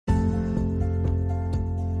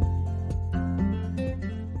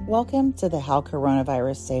Welcome to the How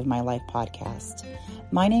Coronavirus Saved My Life podcast.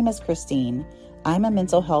 My name is Christine. I'm a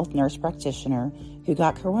mental health nurse practitioner who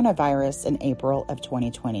got coronavirus in April of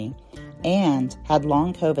 2020 and had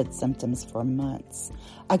long COVID symptoms for months.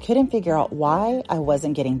 I couldn't figure out why I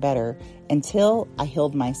wasn't getting better until I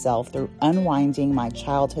healed myself through unwinding my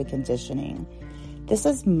childhood conditioning. This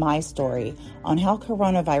is my story on how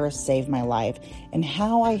coronavirus saved my life and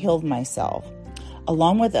how I healed myself,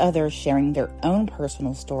 along with others sharing their own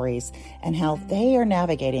personal stories and how they are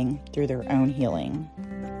navigating through their own healing.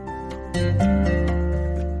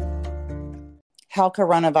 How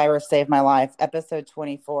Coronavirus Saved My Life, episode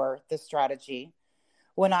 24, The Strategy.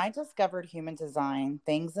 When I discovered human design,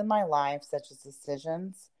 things in my life, such as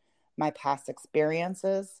decisions, my past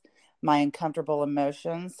experiences, my uncomfortable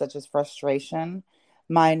emotions, such as frustration,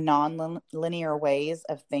 my non-linear ways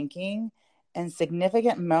of thinking, and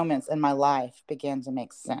significant moments in my life began to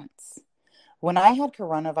make sense. When I had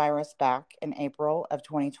coronavirus back in April of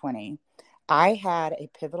 2020, I had a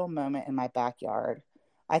pivotal moment in my backyard.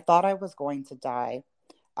 I thought I was going to die.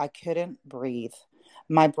 I couldn't breathe.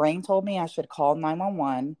 My brain told me I should call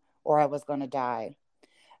 911 or I was going to die.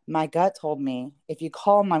 My gut told me, if you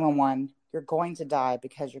call 911, you're going to die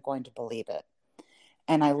because you're going to believe it.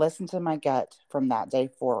 And I listened to my gut from that day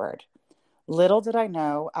forward. Little did I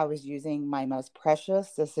know I was using my most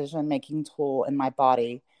precious decision-making tool in my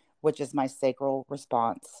body, which is my sacral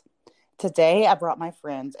response. Today, I brought my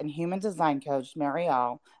friend and human design coach,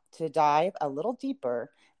 Marielle, to dive a little deeper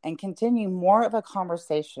and continue more of a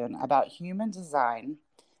conversation about human design,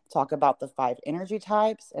 talk about the 5 energy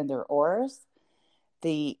types and their auras,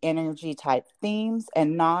 the energy type themes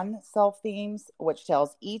and non-self themes, which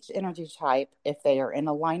tells each energy type if they are in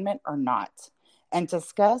alignment or not, and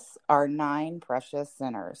discuss our 9 precious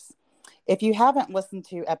centers. If you haven't listened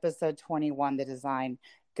to episode 21, The Design,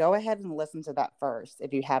 go ahead and listen to that first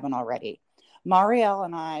if you haven't already. Marielle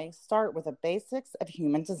and I start with the basics of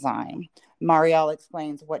human design. Marielle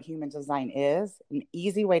explains what human design is, an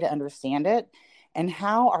easy way to understand it, and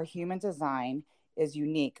how our human design is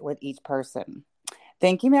unique with each person.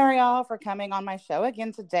 Thank you, Marielle, for coming on my show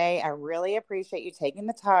again today. I really appreciate you taking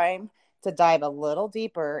the time to dive a little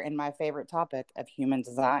deeper in my favorite topic of human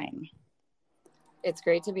design. It's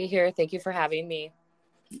great to be here. Thank you for having me.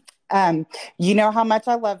 You know how much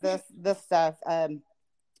I love this stuff.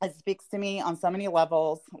 It speaks to me on so many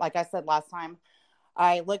levels. Like I said last time,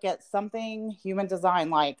 I look at something human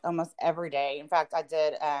design like almost every day. In fact, I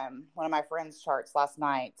did one of my friend's charts last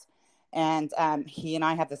night, and he and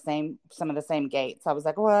I have some of the same gates. I was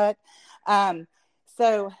like, what?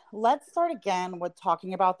 So let's start again with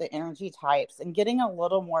talking about the energy types and getting a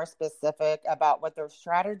little more specific about what their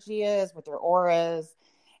strategy is, what their aura is,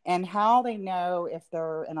 and how they know if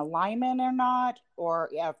they're in alignment or not, or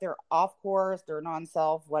if they're off course, they're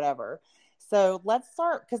non-self, whatever. So let's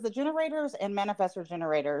start, because the generators and manifestor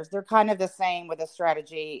generators, they're kind of the same with a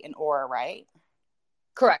strategy and aura, right?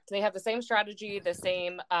 Correct. They have the same strategy, the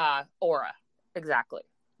same aura. Exactly.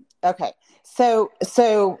 Okay. So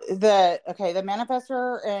the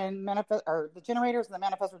manifestor and the generators and the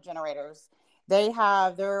manifestor generators, they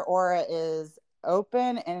have their aura is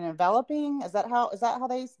open and enveloping. Is that how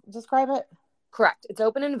they describe it? Correct. It's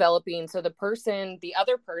open and enveloping. So the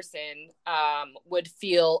other person would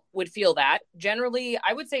feel that. Generally,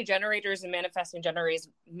 I would say generators and manifesting generators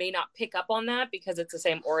may not pick up on that because it's the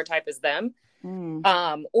same aura type as them.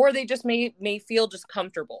 Or they just may feel just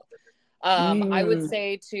comfortable. I would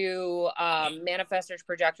say to manifestors,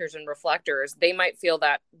 projectors, and reflectors, they might feel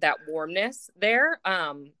that warmness there.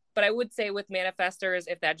 But I would say with manifestors,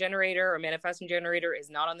 if that generator or manifesting generator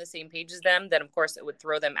is not on the same page as them, then of course it would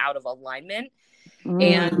throw them out of alignment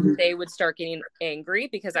and they would start getting angry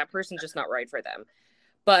because that person's just not right for them.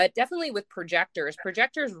 But definitely with projectors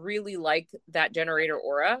really like that generator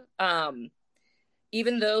aura.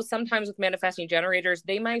 Even though sometimes with manifesting generators,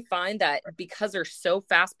 they might find that because they're so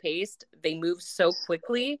fast paced, they move so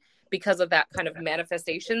quickly because of that kind of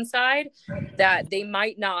manifestation side, that they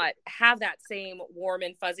might not have that same warm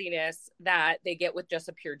and fuzziness that they get with just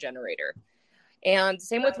a pure generator. And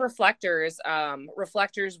same with reflectors.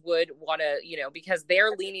 Reflectors would want to, because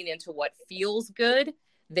they're leaning into what feels good,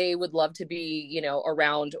 they would love to be,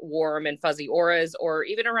 around warm and fuzzy auras, or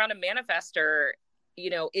even around a manifestor,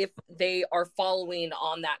 if they are following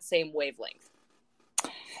on that same wavelength.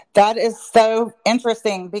 That is so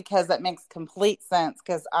interesting because that makes complete sense,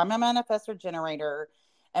 because I'm a manifestor generator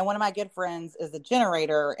and one of my good friends is a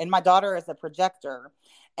generator and my daughter is a projector.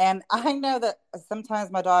 And I know that sometimes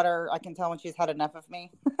my daughter, I can tell when she's had enough of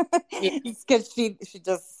me because she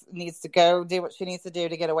just needs to go do what she needs to do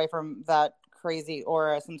to get away from that crazy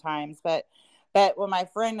aura sometimes. But But when my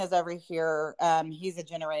friend is over here, he's a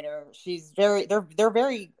generator. They're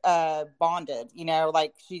very bonded, you know,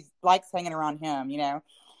 like she likes hanging around him, you know.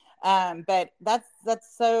 But that's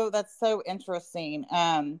so interesting.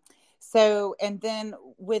 So, and then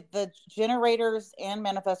with the generators and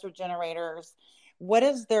manifestor generators, what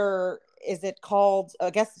is is it called,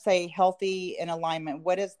 I guess, say healthy in alignment?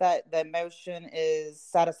 What is that? The emotion is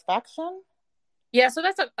satisfaction? Yeah, so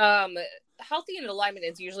that's healthy in alignment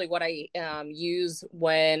is usually what I use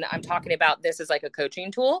when I'm talking about this as like a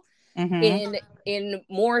coaching tool. Mm-hmm. In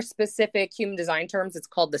more specific human design terms, it's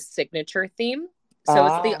called the signature theme. So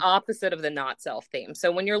it's the Ah, opposite of the not self theme.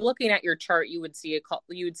 So when you're looking at your chart, you would see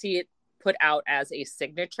it put out as a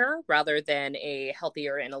signature rather than a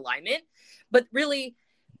healthier in alignment. But really,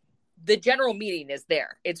 the general meaning is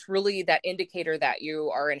there. It's really that indicator that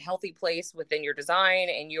you are in a healthy place within your design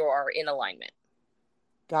and you are in alignment.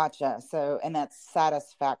 gotcha. So, and that's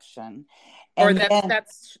satisfaction. Or And then,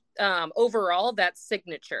 that's overall that's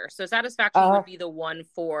signature. So satisfaction uh, would be the one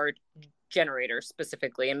for generators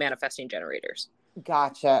specifically and manifesting generators.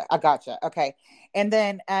 gotcha. I gotcha. Okay. And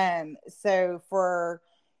then, so for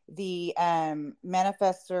the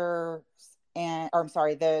manifestor or I'm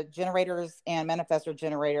sorry, the generators and manifestor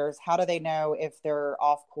generators, how do they know if they're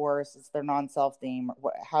off course? Is their non-self theme?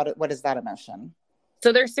 What is that emotion?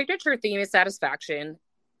 So their signature theme is satisfaction.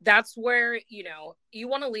 That's where, you know, you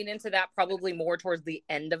want to lean into that probably more towards the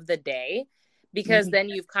end of the day, because Mm-hmm. then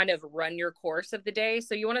you've kind of run your course of the day.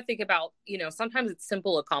 So you want to think about, you know, sometimes it's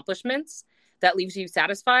simple accomplishments that leaves you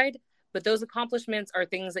satisfied, but those accomplishments are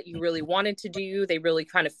things that you really wanted to do. They really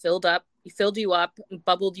kind of filled you up,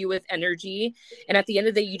 bubbled you with energy. And at the end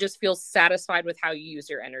of the day, you just feel satisfied with how you use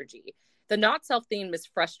your energy. The not self theme is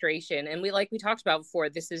frustration. And like we talked about before,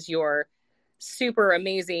 this is your super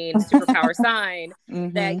amazing superpower sign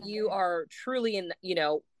Mm-hmm. that you are truly in, you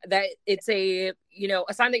know, that it's a, you know,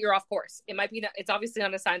 a sign that you're off course. It might be, it's obviously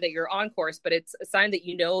not a sign that you're on course, but it's a sign that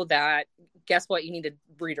you know that, guess what, you need to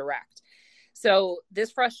redirect. So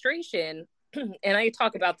this frustration, and I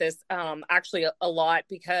talk about this actually a lot,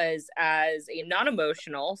 because as a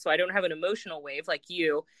non-emotional, so I don't have an emotional wave like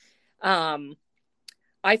you, um,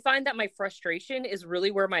 I find that my frustration is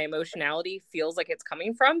really where my emotionality feels like it's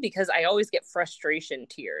coming from, because I always get frustration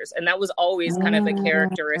tears. And that was always kind of a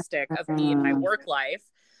characteristic of me in my Mm-hmm. work life,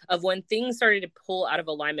 of when things started to pull out of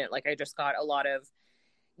alignment. Like I just got a lot of,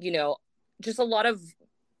 you know, just a lot of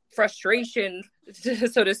frustration,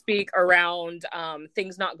 so to speak, around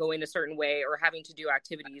things not going a certain way or having to do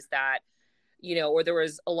activities that, you know, or there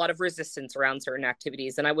was a lot of resistance around certain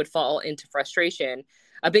activities, and I would fall into frustration.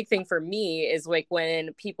 A big thing for me is like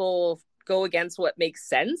when people go against what makes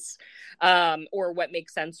sense, or what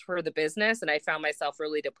makes sense for the business. And I found myself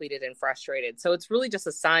really depleted and frustrated. So it's really just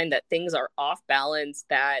a sign that things are off balance,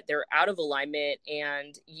 that they're out of alignment,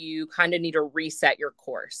 and you kind of need to reset your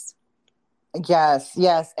course. Yes,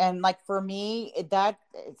 yes. And like for me,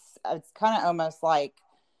 it's kind of almost like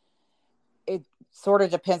it sort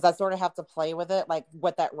of depends. I sort of have to play with it, like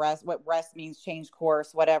what rest means, change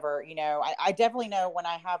course, whatever. You know, I definitely know when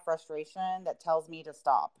I have frustration that tells me to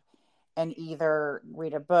stop and either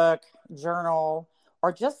read a book, journal,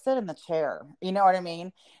 or just sit in the chair. You know what I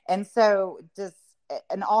mean? And so just,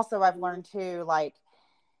 and also I've learned too, like,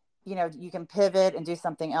 you know, you can pivot and do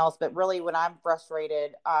something else, but really when I'm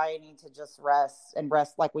frustrated, I need to just rest, and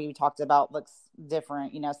rest, like we talked about, looks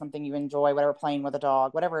different, you know, something you enjoy, whatever, playing with a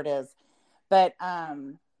dog, whatever it is. But,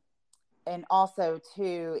 and also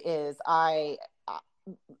too is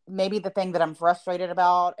maybe the thing that I'm frustrated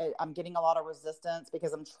about, I'm getting a lot of resistance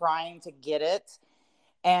because I'm trying to get it.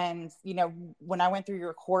 And, you know, when I went through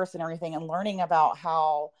your course and everything and learning about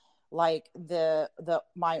how, like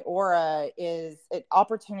my aura is,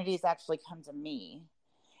 opportunities actually come to me.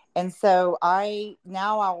 And so I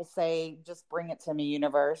will say, just bring it to me,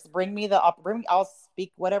 universe, bring me I'll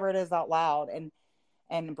speak whatever it is out loud,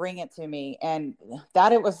 and bring it to me. And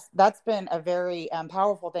that's been a very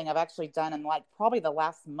powerful thing I've actually done in like probably the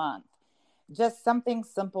last month. Just something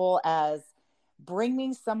simple as bring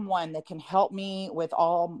me someone that can help me with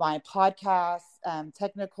all my podcasts,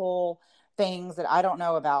 technical things that I don't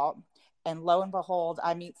know about. And lo and behold,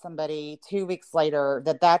 I meet somebody 2 weeks later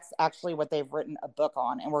that's actually what they've written a book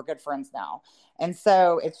on, and we're good friends now. And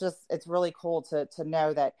so it's really cool to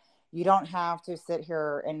know that you don't have to sit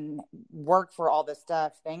here and work for all this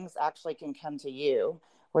stuff. Things actually can come to you,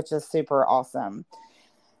 which is super awesome.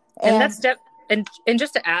 And And and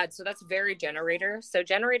just to add, so that's very generator. So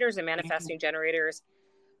generators and manifesting generators,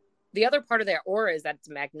 the other part of their aura is that it's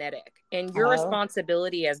magnetic. And your oh,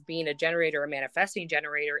 responsibility as being a generator or manifesting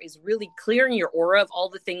generator is really clearing your aura of all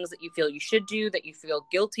the things that you feel you should do, that you feel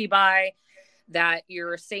guilty by, that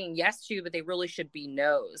you're saying yes to, but they really should be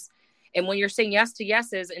no's. And when you're saying yes to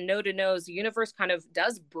yeses and no to no's, the universe kind of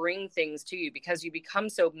does bring things to you because you become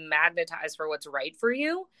so magnetized for what's right for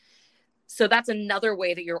you. So that's another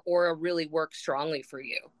way that your aura really works strongly for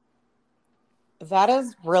you. That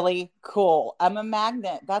is really cool. I'm a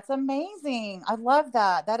magnet. That's amazing. I love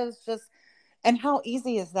that. That is just, and how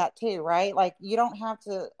easy is that too, right? Like you don't have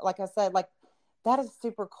to, like I said, like that is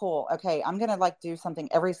super cool. Okay, I'm going to like do something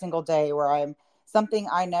every single day where I'm something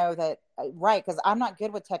I know that, right, because I'm not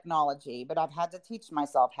good with technology, but I've had to teach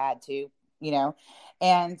myself,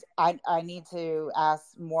 and I need to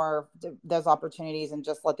ask more those opportunities and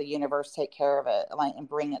just let the universe take care of it, like, and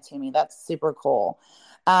bring it to me. That's super cool.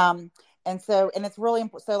 And it's really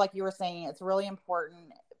important. So like you were saying, it's really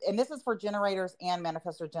important. And this is for generators and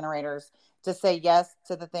manifestor generators to say yes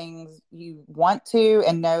to the things you want to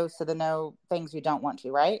and no to the things you don't want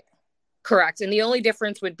to, right? Correct. And the only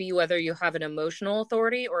difference would be whether you have an emotional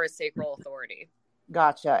authority or a sacral authority.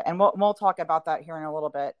 Gotcha. And we'll talk about that here in a little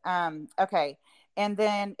bit. Okay. And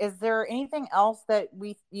then is there anything else that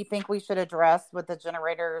you think we should address with the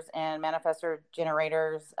generators and manifestor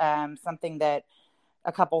generators?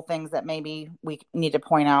 A couple things that maybe we need to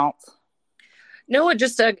point out? No,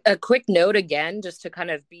 just a quick note again, just to kind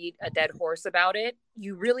of beat a dead horse about it.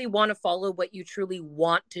 You really want to follow what you truly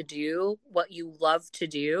want to do, what you love to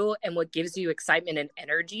do, and what gives you excitement and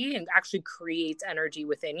energy and actually creates energy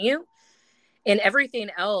within you. And everything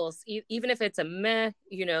else, even if it's a meh,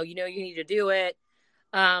 you need to do it.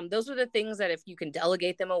 Those are the things that if you can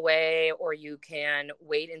delegate them away, or you can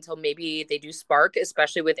wait until maybe they do spark,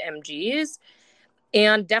 especially with MGs.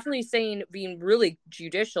 And definitely being really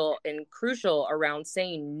judicial and crucial around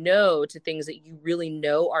saying no to things that you really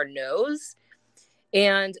know are no's.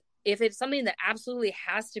 And if it's something that absolutely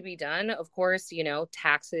has to be done, of course,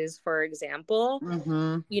 taxes, for example,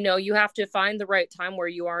 Mm-hmm. You have to find the right time where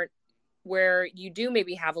you do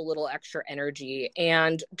maybe have a little extra energy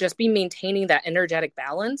and just be maintaining that energetic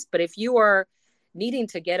balance. But if you are needing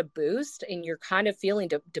to get a boost and you're kind of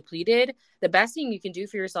feeling depleted, the best thing you can do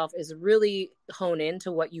for yourself is really hone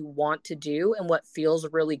into what you want to do and what feels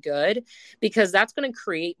really good, because that's going to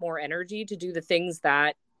create more energy to do the things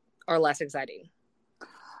that are less exciting.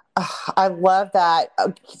 I love that.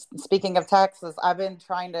 Speaking of taxes, I've been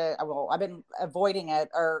avoiding it,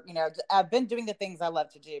 or, I've been doing the things I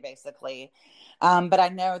love to do basically. But I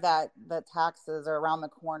know that the taxes are around the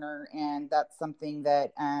corner, and that's something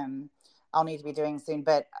that, I'll need to be doing soon.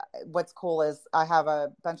 But what's cool is I have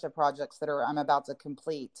a bunch of projects that I'm about to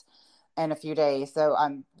complete in a few days. So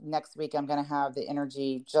next week I'm going to have the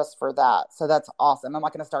energy just for that. So that's awesome. I'm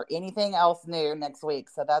not going to start anything else new next week.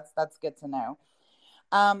 So that's good to know.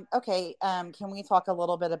 Okay. Can we talk a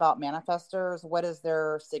little bit about manifestors? What is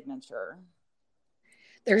their signature?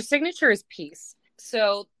 Their signature is peace.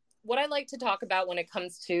 So what I like to talk about when it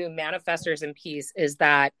comes to manifestors and peace is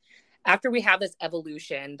that after we have this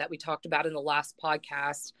evolution that we talked about in the last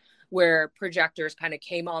podcast, where projectors kind of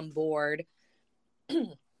came on board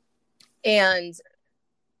and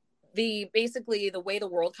basically the way the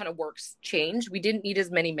world kind of works changed, we didn't need as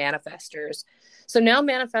many manifestors. So now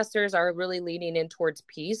manifestors are really leaning in towards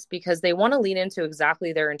peace because they want to lean into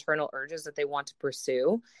exactly their internal urges that they want to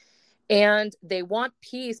pursue. And they want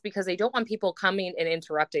peace because they don't want people coming and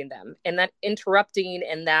interrupting them. And that interrupting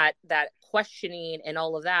and that questioning and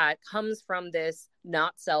all of that comes from this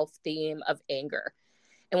not self theme of anger.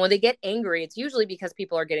 And when they get angry, it's usually because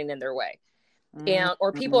people are getting in their way,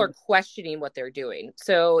 or people are questioning what they're doing.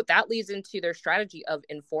 So that leads into their strategy of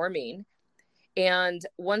informing. And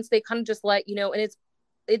once they kind of just and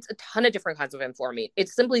it's a ton of different kinds of informing.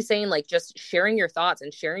 It's simply saying, like, just sharing your thoughts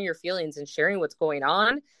and sharing your feelings and sharing what's going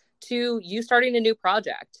on, to you starting a new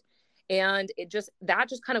project. And that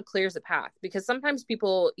just kind of clears the path, because sometimes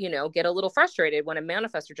people, get a little frustrated when a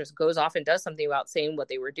manifestor just goes off and does something without saying what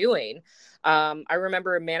they were doing. I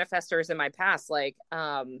remember manifestors in my past,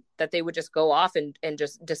 that they would just go off and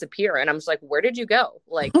just disappear. And I'm just like, where did you go?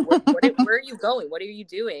 Like, where are you going? What are you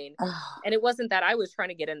doing? And it wasn't that I was trying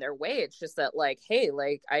to get in their way. It's just that, like, hey,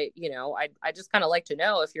 like, I just kind of like to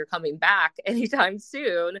know if you're coming back anytime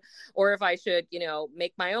soon, or if I should,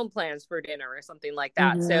 make my own plans for dinner or something like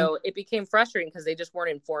that. Mm-hmm. So it became frustrating because they just weren't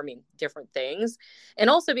informing different things. And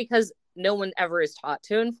also because no one ever is taught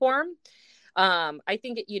to inform. I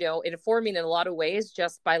think, informing in a lot of ways,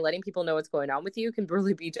 just by letting people know what's going on with you, can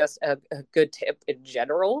really be just a good tip in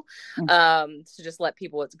general. To just let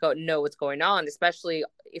people know what's going on, especially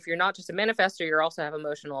if you're not just a manifestor, you also have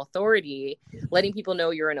emotional authority. Letting people know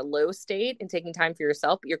you're in a low state and taking time for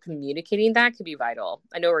yourself, but you're communicating that, could be vital.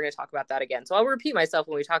 I know we're going to talk about that again, so I'll repeat myself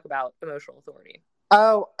when we talk about emotional authority.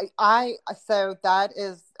 Oh, so that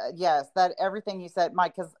is, yes, that everything you said,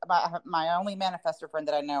 Mike, because my only manifestor friend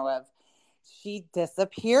that I know of, she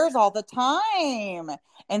disappears all the time.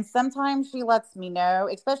 And sometimes she lets me know,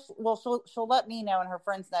 especially, well, she'll let me know and her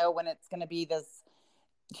friends know when it's going to be this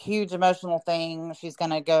huge emotional thing she's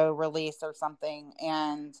going to go release or something.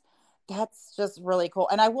 And that's just really cool.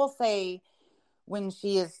 And I will say, when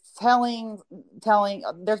she is telling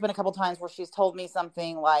there's been a couple times where she's told me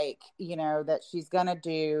something like, that she's gonna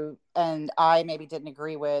do and I maybe didn't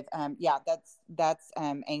agree with. Yeah, that's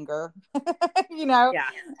anger. you know Yeah.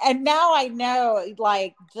 and now I know,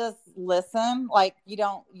 like, just listen. Like, you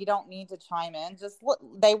don't need to chime in. Just look,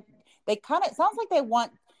 they kind of, it sounds like they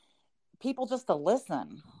want people just to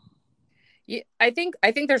listen. Yeah, I think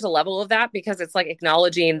there's a level of that because it's like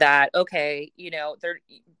acknowledging that, okay, there,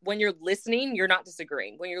 when you're listening, you're not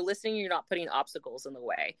disagreeing. When you're listening, you're not putting obstacles in the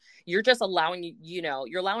way. You're just allowing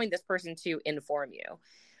you're allowing this person to inform you.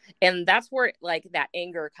 And that's where, like, that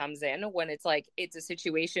anger comes in, when it's like it's a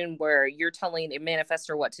situation where you're telling a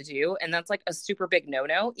manifestor what to do, and that's like a super big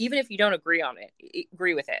no-no, even if you don't agree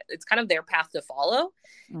with it. It's kind of their path to follow,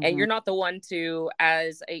 and Mm-hmm. you're not the one to,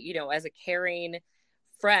 as a as a caring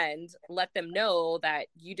friend, let them know that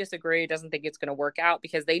you disagree, doesn't think it's going to work out,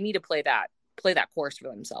 because they need to play that course for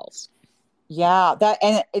themselves. Yeah,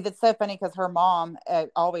 and it's so funny because her mom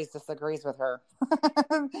always disagrees with her.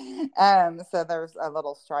 So there's a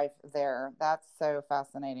little strife there. That's so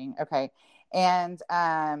fascinating. Okay, and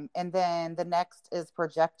then the next is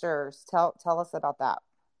projectors. Tell us about that.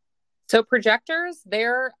 So projectors,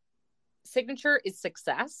 their signature is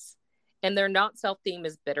success, and their not self theme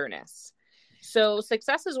is bitterness. So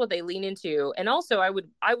success is what they lean into, and also I would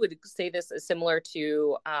say this is similar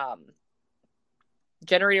to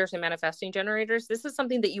generators and manifesting generators. This is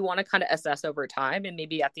something that you want to kind of assess over time, and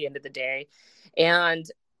maybe at the end of the day, and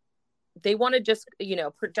they want to just,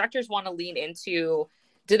 projectors want to lean into,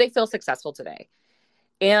 do they feel successful today?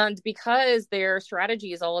 And because their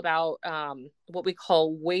strategy is all about what we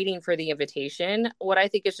call waiting for the invitation, what I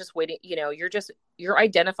think is just waiting, you're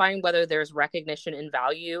identifying whether there's recognition and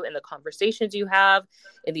value in the conversations you have,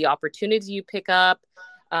 in the opportunities you pick up,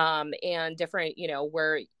 and different,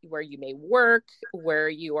 where you may work, where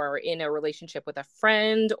you are in a relationship with a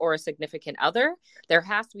friend or a significant other. There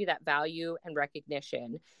has to be that value and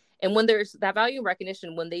recognition. And when there's that value and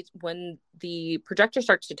recognition, when the projector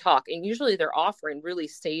starts to talk, and usually they're offering really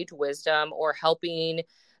sage wisdom, or helping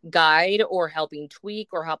guide, or helping tweak,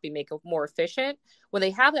 or helping make it more efficient, when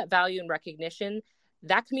they have that value and recognition,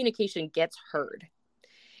 that communication gets heard.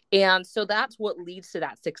 And so that's what leads to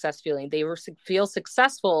that success feeling. They feel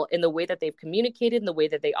successful in the way that they've communicated, in the way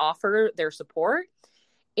that they offer their support.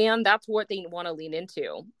 And that's what they want to lean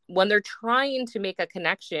into. When they're trying to make a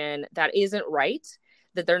connection that isn't right,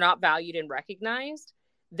 that they're not valued and recognized,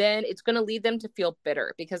 then it's going to lead them to feel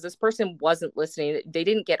bitter because this person wasn't listening. They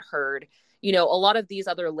didn't get heard, a lot of these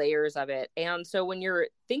other layers of it. And so when you're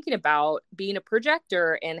thinking about being a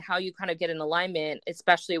projector and how you kind of get in alignment,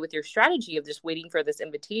 especially with your strategy of just waiting for this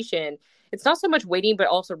invitation, it's not so much waiting, but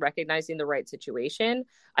also recognizing the right situation.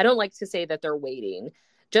 I don't like to say that they're waiting.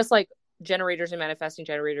 Just like generators and manifesting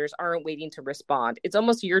generators aren't waiting to respond. It's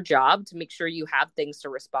almost your job to make sure you have things to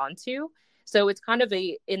respond to. So it's kind of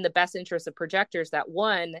in the best interest of projectors that,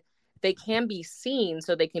 one, they can be seen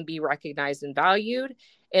so they can be recognized and valued.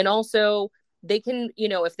 And also they can,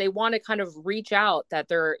 if they want to kind of reach out, that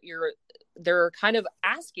they're kind of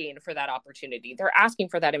asking for that opportunity. They're asking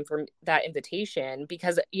for that invitation,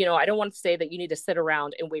 because, I don't want to say that you need to sit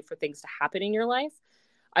around and wait for things to happen in your life.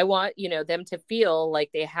 I want, them to feel like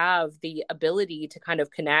they have the ability to kind of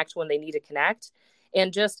connect when they need to connect.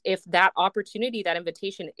 And just, if that opportunity, that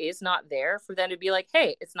invitation is not there, for them to be like,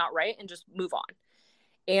 hey, it's not right, and just move on.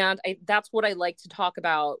 And that's what I like to talk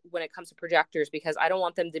about when it comes to projectors, because I don't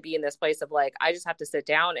want them to be in this place of like, I just have to sit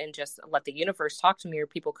down and just let the universe talk to me, or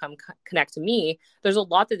people come connect to me. There's a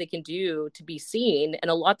lot that they can do to be seen, and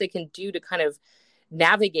a lot they can do to kind of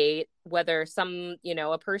navigate whether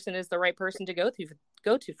a person is the right person to go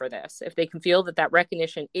to for this. If they can feel that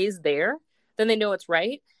recognition is there, then they know it's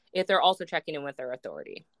right. If they're also checking in with their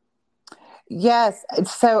authority. Yes.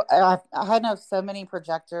 So I know so many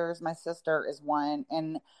projectors. My sister is one,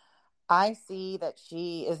 and I see that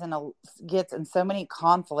she gets in so many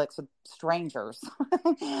conflicts with strangers.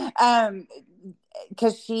 um,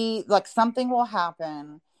 because she, like, something will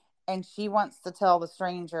happen and she wants to tell the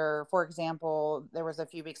stranger. For example, there was a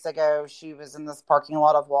few weeks ago, she was in this parking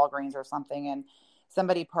lot of Walgreens or something, and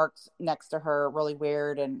somebody parked next to her really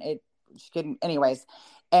weird, and she couldn't, anyways.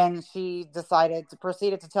 And she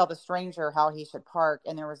proceeded to tell the stranger how he should park,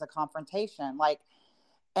 and there was a confrontation. Like,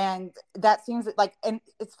 And that seems like, and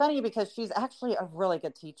it's funny because she's actually a really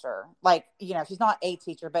good teacher. Like, you know, she's not a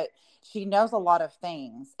teacher, but she knows a lot of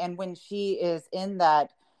things. And when she is in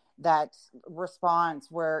that response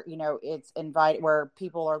where, you know, it's invite where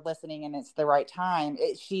people are listening and it's the right time,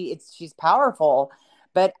 she's powerful.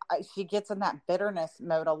 But she gets in that bitterness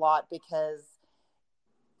mode a lot because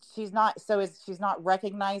she's not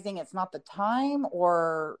recognizing it's not the time,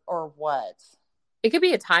 or what. It could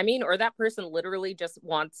be a timing, or that person literally just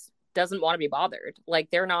doesn't want to be bothered.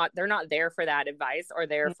 Like they're not there for that advice, or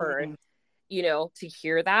there for, Mm-hmm. you know, to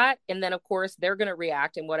hear that. And then of course they're going to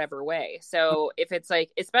react in whatever way. So if it's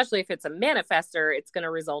like, especially if it's a manifestor, it's going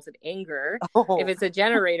to result in anger. If Oh. it's a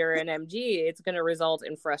generator and MG, it's going to result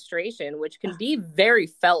in frustration, which can be very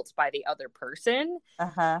felt by the other person.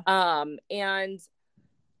 Uh-huh. And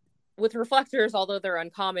with reflectors, although they're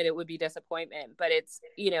uncommon, it would be disappointment. But it's,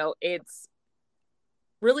 you know, it's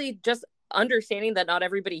really just understanding that not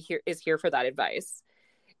everybody here is here for that advice.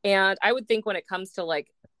 And I would think when it comes to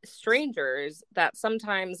like strangers, that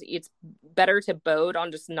sometimes it's better to bode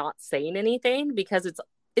on just not saying anything, because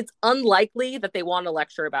it's unlikely that they want to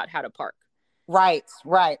lecture about how to park. Right.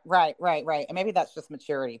 And maybe that's just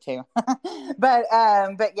maturity too. But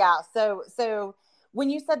yeah, so when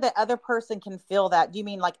you said the other person can feel that, do you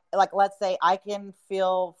mean like let's say I can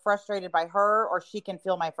feel frustrated by her, or she can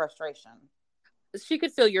feel my frustration? She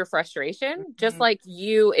could feel your frustration, just Mm-hmm. like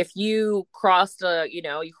you, if you crossed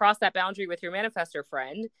you cross that boundary with your manifestor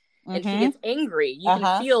friend and she Mm-hmm. gets angry, you can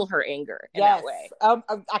Uh-huh. feel her anger in that Yes. way.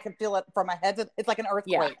 I can feel it from my head it's like an Yeah.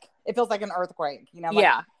 earthquake. It feels like an earthquake, you know, like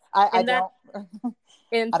Yeah. I And that, don't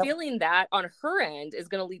and I don't feeling that on her end is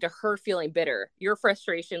going to lead to her feeling bitter. Your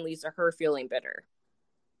frustration leads to her feeling bitter.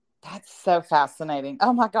 That's so fascinating.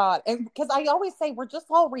 Oh my God. And because I always say we're just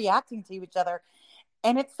all reacting to each other.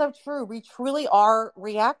 And it's so true. We truly are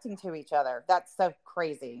reacting to each other. That's so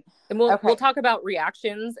crazy. And we'll Okay. talk about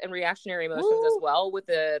reactions and reactionary emotions as Woo. well with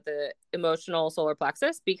the emotional solar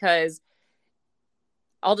plexus, because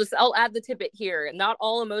I'll add the tidbit here. Not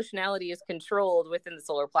all emotionality is controlled within the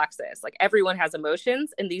solar plexus. Like everyone has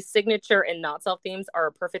emotions, and these signature and not self themes are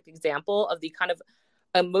a perfect example of the kind of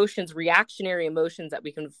emotions, reactionary emotions that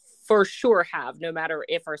we can for sure have, no matter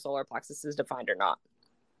if our solar plexus is defined or not.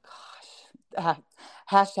 Gosh.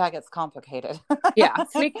 Hashtag it's complicated. Yeah,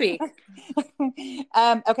 sneak peek.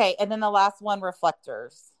 Okay. And then the last one,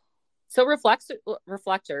 reflectors. So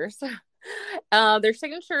reflectors, their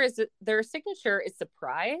signature is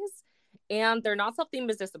surprise, and their not self theme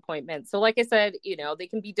is disappointment. So, like I said, you know, they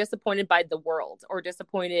can be disappointed by the world, or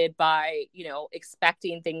disappointed by, you know,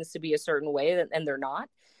 expecting things to be a certain way and they're not.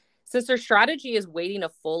 Since their strategy is waiting a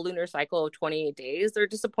full lunar cycle of 28 days, their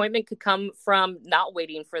disappointment could come from not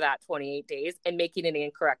waiting for that 28 days and making an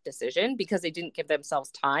incorrect decision because they didn't give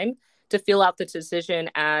themselves time to feel out the decision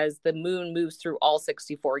as the moon moves through all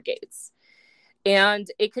 64 gates. And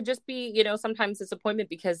it could just be, you know, sometimes disappointment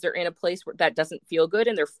because they're in a place that doesn't feel good,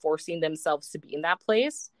 and they're forcing themselves to be in that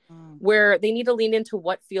place where they need to lean into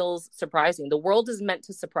what feels surprising. The world is meant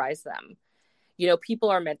to surprise them. You know, people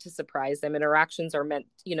are meant to surprise them. Interactions are meant,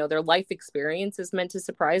 you know, their life experience is meant to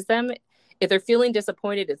surprise them. If they're feeling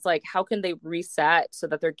disappointed, it's like, how can they reset so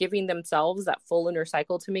that they're giving themselves that full inner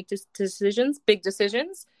cycle to make decisions, big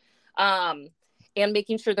decisions, and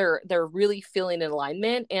making sure they're really feeling in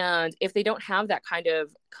alignment. And if they don't have that kind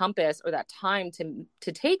of compass or that time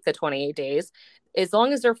to take the 28 days, as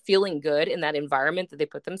long as they're feeling good in that environment that they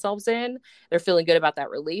put themselves in, they're feeling good about that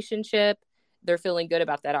relationship, they're feeling good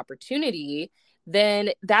about that opportunity, then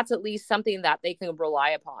that's at least something that they can rely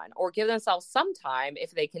upon, or give themselves some time, if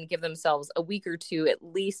they can give themselves a week or two at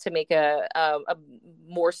least to make a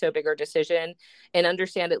more so bigger decision, and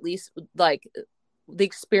understand at least like the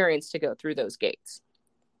experience to go through those gates.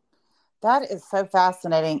 That is so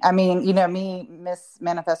fascinating. I mean, you know, me, Miss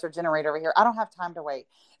Manifestor Generator over here, I don't have time to wait.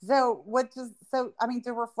 I mean,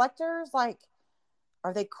 do reflectors, like,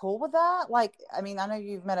 are they cool with that? Like, I mean, I know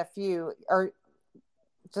you've met a few, or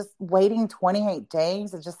just waiting 28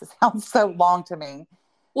 days. It just sounds so long to me.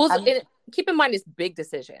 Well, I mean, keep in mind, it's big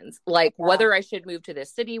decisions, like yeah. whether I should move to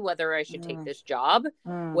this city, whether I should take Mm, this job,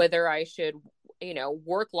 mm. whether I should, you know,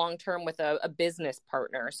 work long term with a business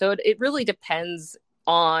partner. So it really depends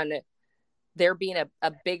on there being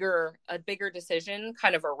a bigger decision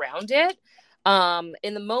kind of around it.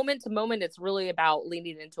 In the moment to moment, it's really about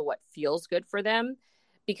leaning into what feels good for them,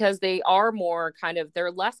 because they are more kind of,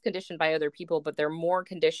 they're less conditioned by other people, but they're more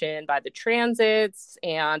conditioned by the transits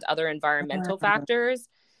and other environmental Mm. factors.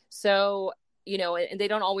 So, you know, and they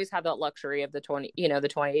don't always have that luxury of the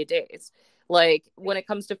 28 days. Like when it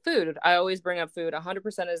comes to food, I always bring up food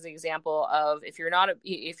 100% as the example of if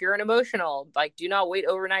you're an emotional, like do not wait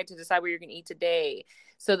overnight to decide what you're going to eat today.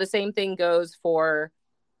 So the same thing goes for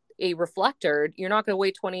a reflector. You're not going to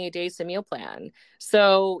wait 28 days to meal plan.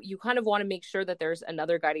 So you kind of want to make sure that there's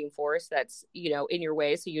another guiding force that's, in your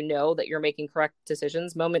way. So you know that you're making correct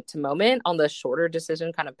decisions moment to moment on the shorter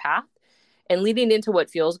decision kind of path. And leading into what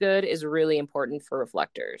feels good is really important for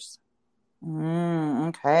reflectors.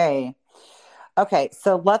 Okay. Okay,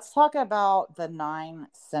 so let's talk about the 9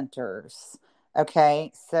 centers.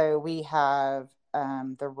 Okay, so we have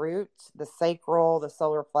the root, the sacral, the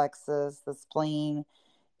solar plexus, the spleen,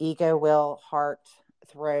 ego, will, heart,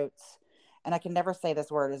 throat, and I can never say this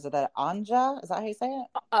word. Is it an anja? Is that how you say it?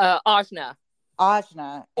 Ajna.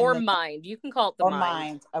 Ajna. Or mind. You can call it the or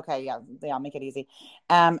mind. Okay, yeah, I'll make it easy.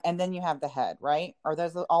 And then you have the head, right? Are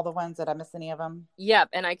those all the ones that I miss any of them? Yep,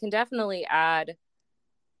 and I can definitely add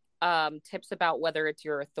tips about whether it's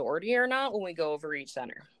your authority or not when we go over each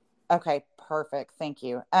center. Okay, perfect. Thank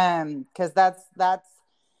you. Because that's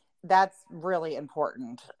really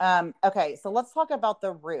important. Okay, so let's talk about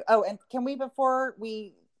the root. Oh, and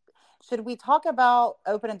should we talk about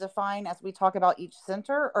open and define as we talk about each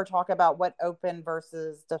center, or talk about what open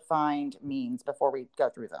versus defined means before we go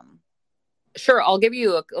through them? Sure, I'll give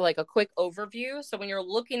you a quick overview. So when you're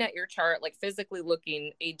looking at your chart, like physically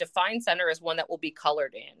looking, a defined center is one that will be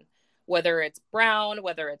colored in, whether it's brown,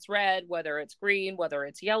 whether it's red, whether it's green, whether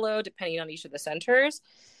it's yellow, depending on each of the centers.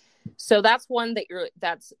 So that's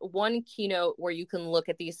that's one keynote where you can look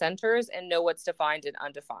at these centers and know what's defined and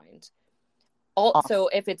undefined. Also,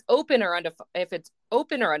 if it's open or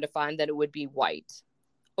undefined, then it would be white.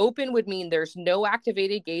 Open would mean there's no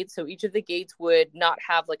activated gates, so each of the gates would not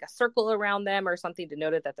have like a circle around them or something to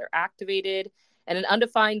note that they're activated. And an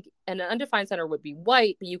undefined center would be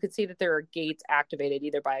white, but you could see that there are gates activated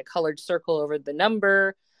either by a colored circle over the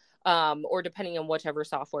number, or depending on whichever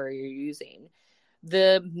software you're using.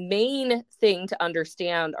 The main thing to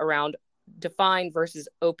understand around defined versus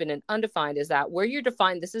open and undefined is that where you're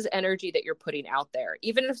defined, this is energy that you're putting out there,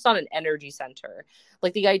 even if it's not an energy center.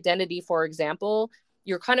 Like the identity, for example,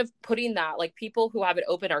 you're kind of putting that, like people who have it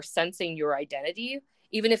open are sensing your identity.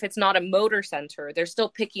 Even if it's not a motor center, they're still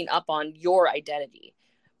picking up on your identity.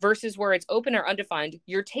 Versus where it's open or undefined,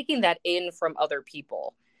 you're taking that in from other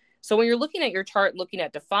people. So when you're looking at your chart, looking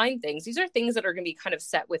at defined things, these are things that are going to be kind of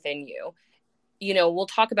set within you. We'll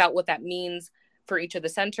talk about what that means for each of the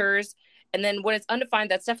centers. And then when it's undefined,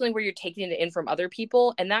 that's definitely where you're taking it in from other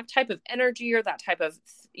people. And that type of energy or that type of,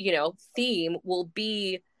 theme will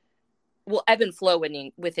ebb and flow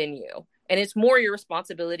within you. And it's more your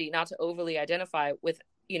responsibility not to overly identify with,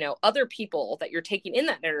 other people that you're taking in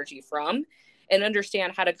that energy from, and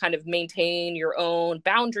understand how to kind of maintain your own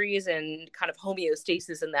boundaries and kind of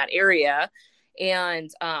homeostasis in that area. And,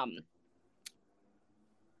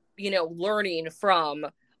 learning from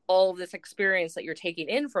all of this experience that you're taking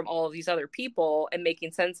in from all of these other people and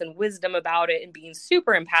making sense and wisdom about it and being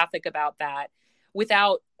super empathic about that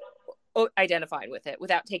without identifying with it,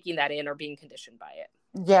 without taking that in or being conditioned by it.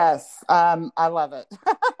 Yes, I love it.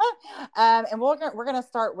 And we're going to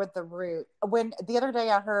start with the root. When the other day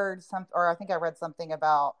I heard I think I read something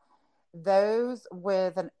about those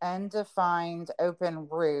with an undefined open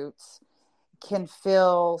root can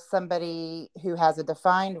feel somebody who has a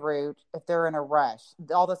defined root if they're in a rush.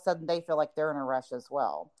 All of a sudden they feel like they're in a rush as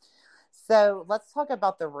well. So let's talk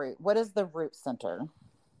about the root. What is the root center?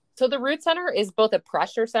 So the root center is both a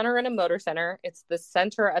pressure center and a motor center. It's the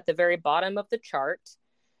center at the very bottom of the chart.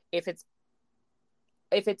 If it's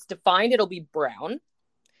defined, it'll be brown.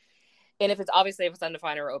 And if it's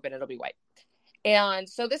undefined or open, it'll be white. And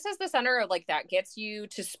so this is the center like that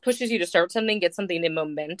pushes you to start something, get something in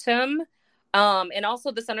momentum. And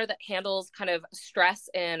also the center that handles kind of stress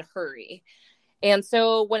and hurry. And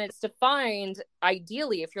so when it's defined,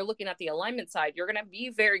 ideally, if you're looking at the alignment side, you're going to be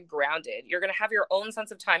very grounded. You're going to have your own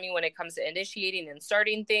sense of timing when it comes to initiating and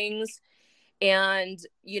starting things. And,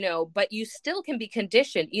 but you still can be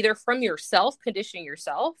conditioned either from yourself, conditioning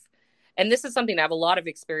yourself. And this is something I have a lot of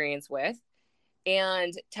experience with.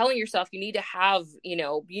 And telling yourself you need to have, you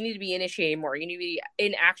need to be initiating more. You need to be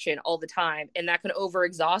in action all the time. And that can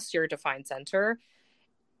overexhaust your defined center.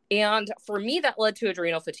 And for me, that led to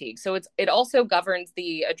adrenal fatigue. So it also governs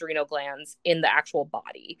the adrenal glands in the actual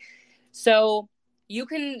body. So you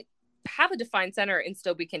can have a defined center and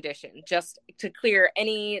still be conditioned. Just to clear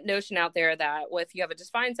any notion out there that if you have a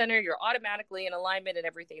defined center, you're automatically in alignment and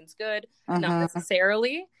everything's good. Not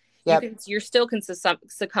necessarily. Yep. you're still can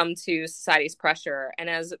succumb to society's pressure. And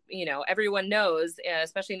as you know, everyone knows,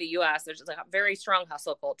 especially in the US, there's like a very strong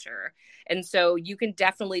hustle culture. And so you can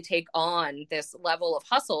definitely take on this level of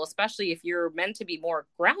hustle, especially if you're meant to be more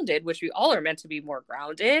grounded, which we all are meant to be more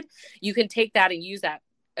grounded. You can take that and use that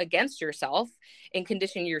against yourself and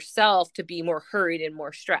condition yourself to be more hurried and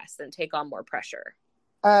more stressed and take on more pressure.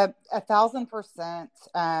 1,000%.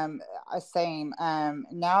 Same.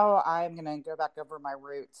 Now I'm going to go back over my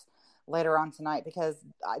roots later on tonight, because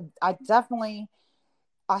I definitely,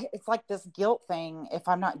 it's like this guilt thing. If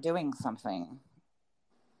I'm not doing something,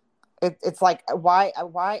 it's like, why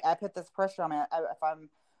I put this pressure on me. If I'm,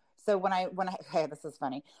 so when I, hey, this is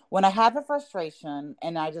funny. When I have a frustration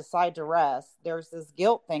and I decide to rest, there's this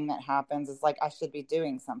guilt thing that happens. It's like, I should be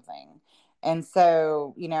doing something. And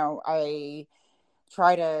so, I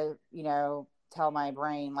try to, tell my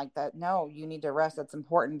brain like that, no, you need to rest. That's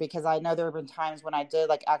important, because I know there have been times when I did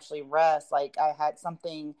like actually rest, like I had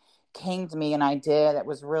something came to me and I did, it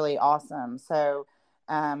was really awesome. So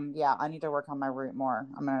yeah, I need to work on my root more.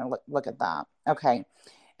 I'm going to look at that. Okay.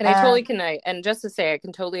 And I totally can. And just to say, I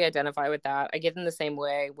can totally identify with that. I get in the same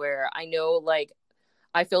way where I know, like,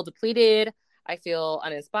 I feel depleted, I feel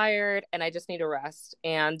uninspired, and I just need to rest.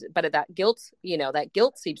 But that guilt, that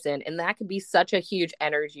guilt seeps in, and that can be such a huge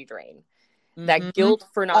energy drain. Mm-hmm. That guilt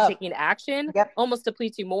for not taking action almost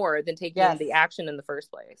depletes you more than taking the action in the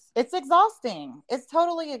first place. It's exhausting. It's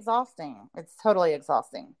totally exhausting.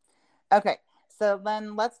 Okay. So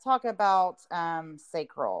then let's talk about the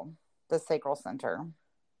sacral center.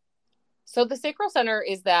 So the sacral center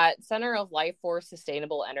is that center of life force,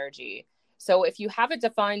 sustainable energy. So if you have it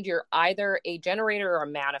defined, you're either a generator or a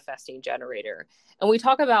manifesting generator. And when we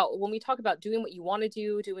talk about doing what you want to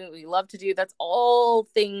do, doing what you love to do, that's all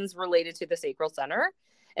things related to the sacral center.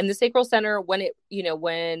 And the sacral center, when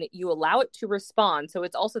you allow it to respond, so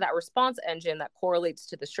it's also that response engine that correlates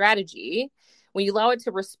to the strategy. When you allow it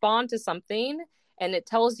to respond to something and it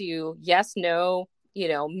tells you yes, no,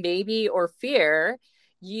 maybe, or fear,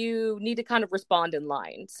 you need to kind of respond in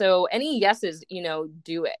line. So any yeses,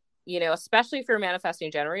 do it. Especially if you're a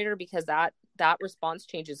manifesting generator, because that response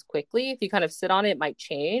changes quickly. If you kind of sit on it, it might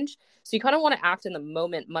change. So you kind of want to act in the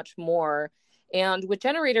moment much more. And with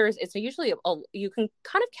generators, it's usually you can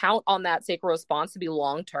kind of count on that sacral response to be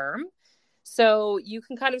long-term. So you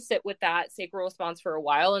can kind of sit with that sacral response for a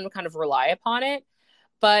while and kind of rely upon it.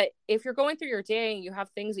 But if you're going through your day and you have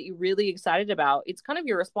things that you're really excited about, it's kind of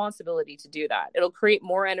your responsibility to do that. It'll create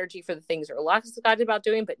more energy for the things you're less excited about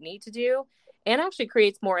doing but need to do, and actually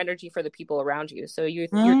creates more energy for the people around you. So you're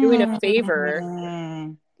doing a favor,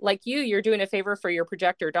 like you're doing a favor for your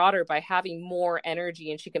projector daughter by having more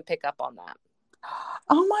energy, and she can pick up on that.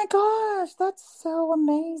 Oh my gosh, that's so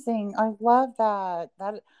amazing. I love that.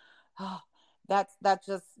 That's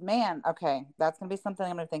just, man, okay. That's going to be something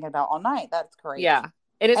I'm going to think about all night. That's great. Yeah.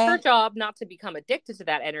 And it's her job not to become addicted to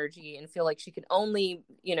that energy and feel like she can only,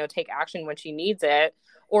 take action when she needs it,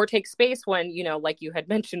 or take space when, like you had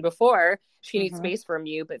mentioned before, she needs space from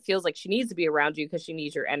you, but feels like she needs to be around you because she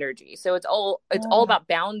needs your energy. So it's all about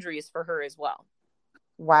boundaries for her as well.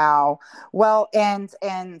 Wow. Well, and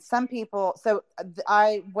some people, so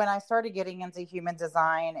when I started getting into human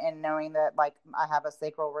design and knowing that, like, I have a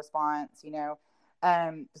sacral response,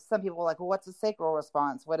 some people were like, well, what's a sacral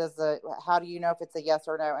response? How do you know if it's a yes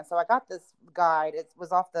or no? And so I got this guide. It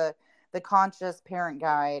was off the Conscious Parent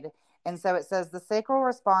Guide. And so it says the sacral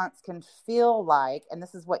response can feel like, and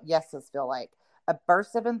this is what yeses feel like: a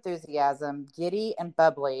burst of enthusiasm, giddy and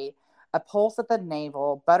bubbly, a pulse at the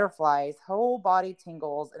navel, butterflies, whole body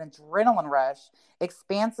tingles, an adrenaline rush,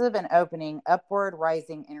 expansive and opening, upward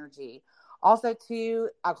rising energy. Also, too,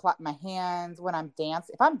 I'll clap my hands when I'm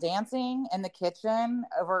dancing. If I'm dancing in the kitchen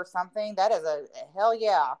over something, that is a hell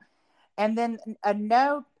yeah. And then a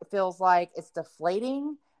no feels like it's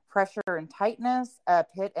deflating, pressure and tightness, a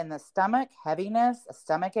pit in the stomach, heaviness, a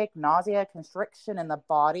stomachache, nausea, constriction in the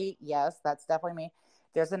body. Yes, that's definitely me.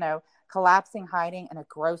 There's a no. Collapsing, hiding, and a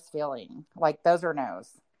gross feeling. Like, those are no's.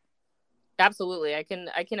 Absolutely. I can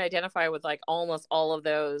identify with like almost all of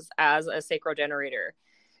those as a sacral generator.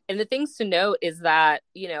 And the things to note is that,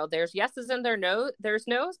 there's yeses and there's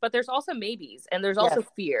no's, but there's also maybes, and there's also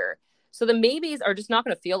fear. So the maybes are just not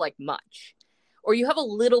going to feel like much. Or you have a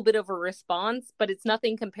little bit of a response, but it's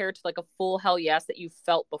nothing compared to like a full hell yes that you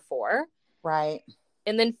felt before. Right.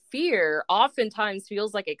 And then fear oftentimes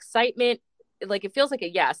feels like excitement. Like, it feels like a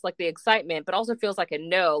yes, like the excitement, but also feels like a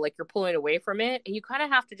no, like you're pulling away from it. And you kind of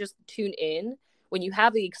have to just tune in when you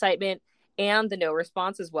have the excitement and the no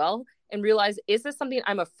response as well, and realize, is this something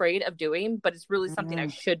I'm afraid of doing, but it's really something I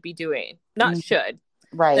should be doing? Not should.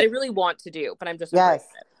 Right. That I really want to do, but I'm just afraid of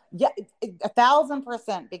it. Yeah,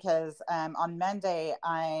 1,000%. Because on Monday,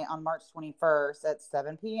 on March 21st at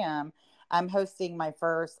 7 p.m., I'm hosting my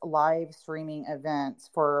first live streaming event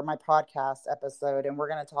for my podcast episode, and we're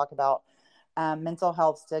going to talk about mental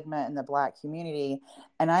health stigma in the Black community.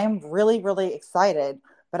 And I'm really, really excited,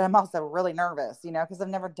 but I'm also really nervous, because I've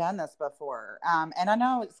never done this before. And I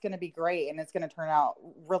know it's going to be great and it's going to turn out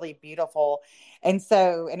really beautiful. And it's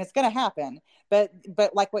going to happen. But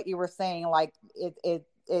like what you were saying, like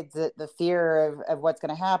it's the fear of what's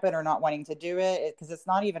going to happen or not wanting to do it, because it's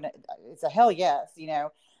not even, it's a hell yes,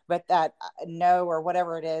 but that no or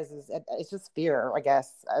whatever it is it's just fear, I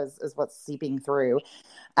guess, is what's seeping through.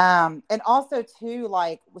 And also too,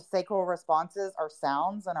 like with sacral responses are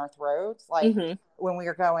sounds in our throats, like Mm-hmm. when we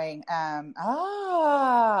are going,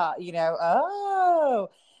 oh. And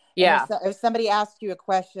Yeah. if somebody asks you a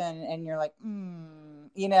question and you're like,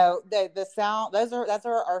 the sound, that's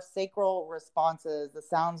our sacral responses, the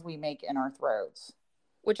sounds we make in our throats.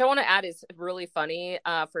 Which I want to add is really funny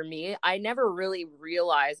for me. I never really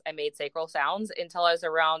realized I made sacral sounds until I was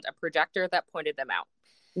around a projector that pointed them out.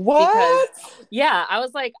 Because What? yeah, I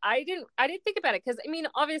was like, I didn't think about it, because I mean,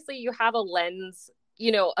 obviously you have a lens,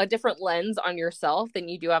 a different lens on yourself than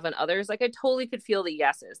you do have on others. Like I totally could feel the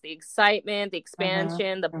yeses, the excitement, the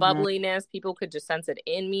expansion, the Mm-hmm, mm-hmm. bubbliness. People could just sense it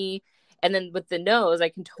in me. And then with the nose, I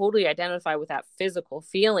can totally identify with that physical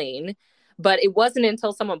feeling. But it wasn't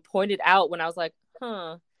until someone pointed out when I was like,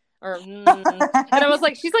 huh, or and I was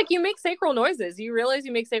like, she's like, you make sacral noises. You realize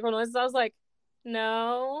you make sacral noises? I was like,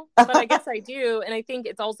 no, but I guess I do. And I think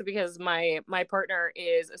it's also because my partner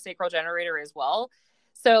is a sacral generator as well.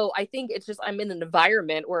 So I think it's just, I'm in an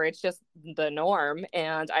environment where it's just the norm,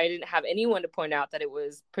 and I didn't have anyone to point out that it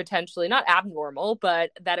was potentially not abnormal,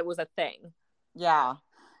 but that it was a thing. Yeah.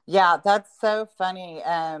 Yeah, that's so funny.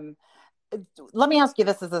 Let me ask you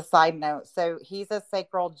this as a side note. So he's a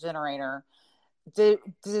sacral generator. Do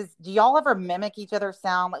y'all ever mimic each other's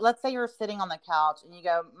sound? Like, let's say you're sitting on the couch and you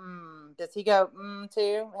go, does he go,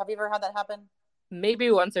 too? Have you ever had that happen? Maybe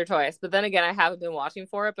once or twice, but then again, I haven't been watching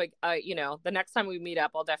for it. But the next time we meet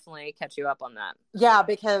up, I'll definitely catch you up on that. Yeah,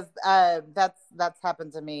 because that's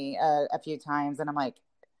happened to me a few times, and I'm like,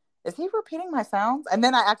 is he repeating my sounds? And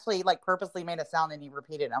then I actually like purposely made a sound and he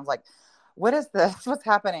repeated it. And I was like, what is this? What's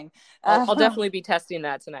happening? I'll definitely be testing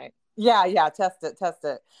that tonight. Yeah, test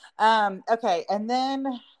it. Okay, and then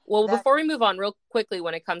well, before we move on, real quickly,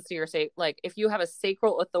 when it comes to your like if you have a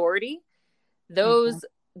sacral authority, those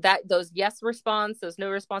those yes response, those no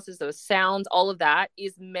responses, those sounds, all of that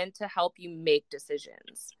is meant to help you make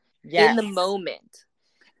decisions in the moment.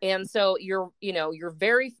 And so you're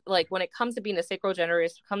very, like, when it comes to being a sacral generator,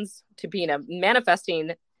 it comes to being a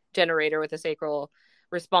manifesting generator with a sacral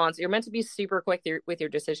response, you're meant to be super quick with your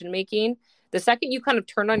decision making. The second you kind of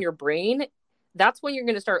turn on your brain, that's when you're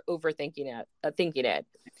going to start overthinking thinking it.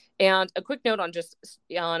 And a quick note on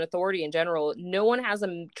authority in general, no one has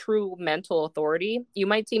a true mental authority. You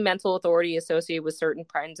might see mental authority associated with certain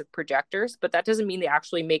kinds of projectors, but that doesn't mean they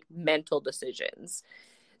actually make mental decisions.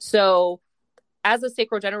 So as a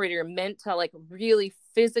sacral generator, you're meant to like really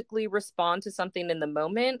physically respond to something in the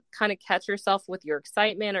moment, kind of catch yourself with your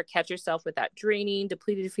excitement or catch yourself with that draining,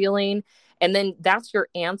 depleted feeling. And then that's your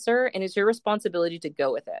answer. And it's your responsibility to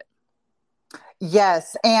go with it.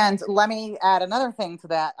 Yes. And let me add another thing to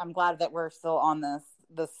that. I'm glad that we're still on this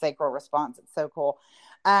sacral response. It's so cool.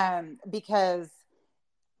 Because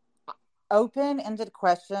open-ended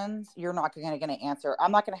questions, you're not going to answer.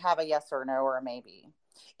 I'm not going to have a yes or no or a maybe.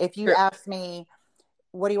 If you ask me,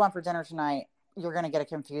 what do you want for dinner tonight? You're going to get a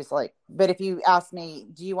confused look. But if you ask me,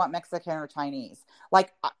 do you want Mexican or Chinese?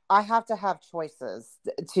 Like, I have to have choices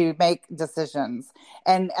to make decisions.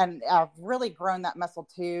 And I've really grown that muscle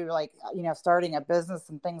too, like, starting a business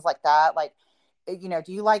and things like that. Like, do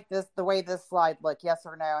you like the way this slide look? Yes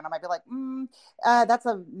or no? And I might be like, that's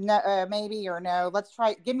a no, maybe or no. Let's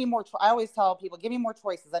try. Give me more. I always tell people, give me more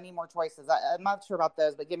choices. I need more choices. I'm not sure about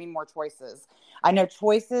those, but give me more choices. I know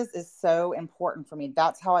choices is so important for me.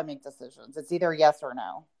 That's how I make decisions. It's either yes or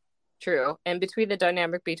no. True. And between the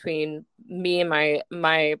dynamic between me and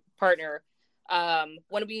my partner,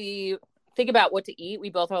 when we think about what to eat, we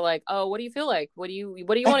both are like, oh, what do you feel like? What do you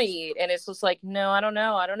want to eat? And it's just like, no, I don't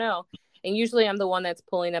know. And usually I'm the one that's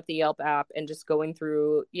pulling up the Yelp app and just going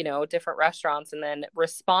through, different restaurants and then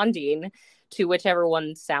responding to whichever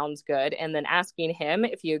one sounds good and then asking him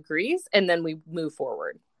if he agrees. And then we move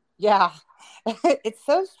forward. Yeah, it's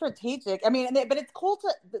so strategic. I mean, but it's cool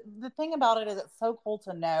the thing about it is it's so cool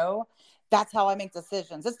to know that's how I make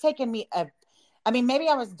decisions. It's taken me maybe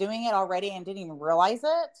I was doing it already and didn't even realize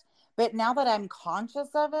it. But now that I'm conscious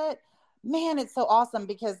of it, man, it's so awesome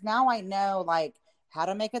because now I know, like, how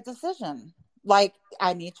to make a decision. Like,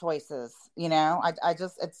 I need choices, you know, I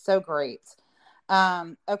just, it's so great.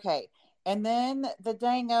 Okay. And then the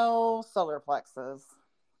dango solar plexus.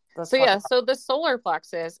 Let's So talk yeah, about. so the solar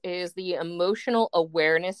plexus is the emotional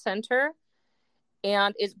awareness center,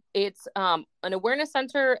 and it's an awareness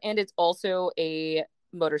center, and it's also a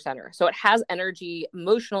motor center. So it has energy,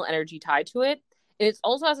 emotional energy tied to it, and it's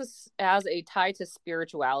also as a tie to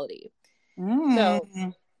spirituality. So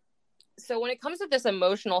Mm. so when it comes to this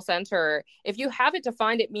emotional center, if you have it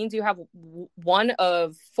defined, it means you have one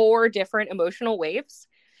of four different emotional waves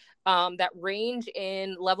that range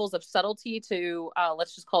in levels of subtlety to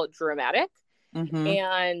let's just call it dramatic. Mm-hmm.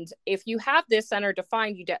 And if you have this center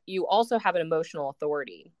defined, you also have an emotional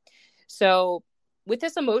authority. So with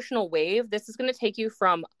this emotional wave, this is going to take you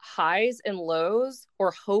from highs and lows,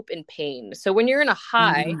 or hope and pain. So when you're in a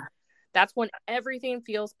high, Mm-hmm. that's when everything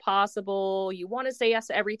feels possible. You want to say yes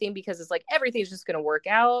to everything because it's like everything's just going to work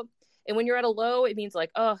out. And when you're at a low, it means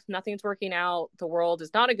like, oh, nothing's working out. The world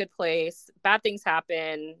is not a good place. Bad things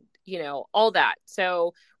happen, all that.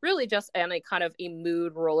 So really just on a kind of a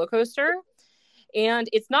mood roller coaster. And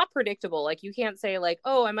it's not predictable. Like, you can't say like,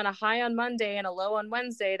 oh, I'm on a high on Monday and a low on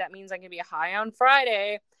Wednesday. That means I'm going to be a high on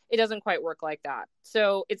Friday. It doesn't quite work like that.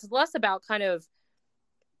 So it's less about kind of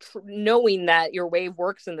knowing that your wave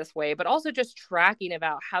works in this way, but also just tracking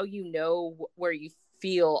about how where you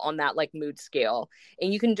feel on that like mood scale.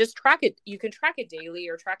 And you can just track it. You can track it daily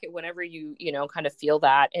or track it whenever you kind of feel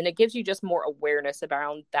that. And it gives you just more awareness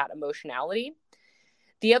around that emotionality.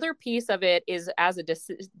 The other piece of it is as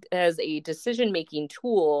a decision-making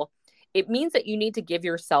tool, it means that you need to give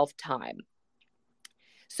yourself time.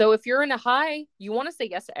 So if you're in a high, you want to say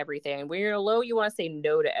yes to everything. When you're in a low, you want to say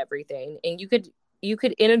no to everything. And you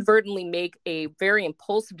could inadvertently make a very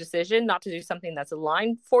impulsive decision not to do something that's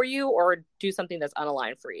aligned for you or do something that's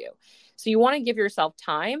unaligned for you. So you want to give yourself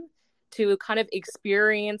time to kind of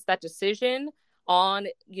experience that decision on,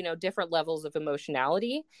 different levels of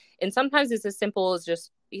emotionality. And sometimes it's as simple as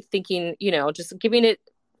just thinking, just giving it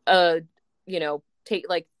a, giving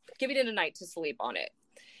it a night to sleep on it.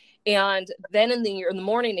 And then in the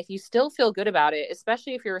morning, if you still feel good about it,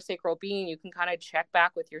 especially if you're a sacral being, you can kind of check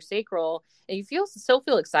back with your sacral, and you still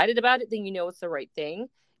feel excited about it, then you know it's the right thing.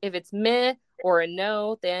 If it's meh or a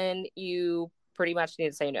no, then you pretty much need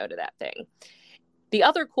to say no to that thing. The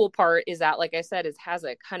other cool part is that, like I said, it has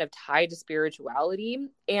a kind of tie to spirituality.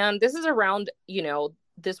 And this is around,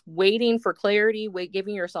 this waiting for clarity,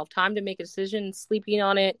 giving yourself time to make a decision, sleeping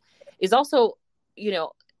on it is also,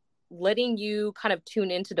 letting you kind of tune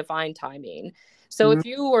into divine timing. So if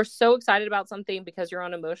you are so excited about something because you're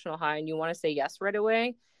on emotional high and you want to say yes right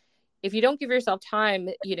away, if you don't give yourself time,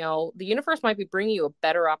 the universe might be bringing you a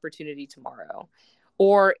better opportunity tomorrow.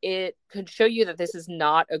 Or it could show you that this is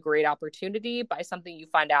not a great opportunity by something you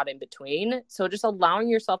find out in between. So just allowing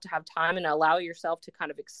yourself to have time and allow yourself to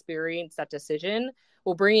kind of experience that decision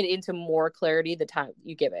will bring it into more clarity the time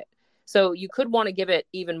you give it. So you could want to give it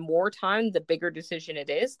even more time, the bigger decision it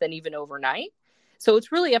is, than even overnight. So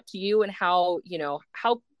it's really up to you and how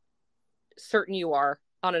certain you are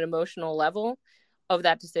on an emotional level of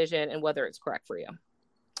that decision and whether it's correct for you.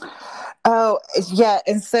 Oh, yeah.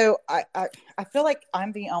 And so I feel like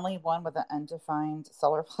I'm the only one with an undefined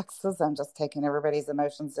solar plexus. I'm just taking everybody's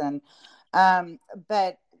emotions in.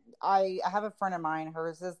 But I have a friend of mine,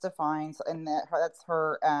 hers is defined, and that's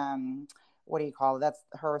her, what do you call it? That's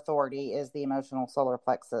her authority, is the emotional solar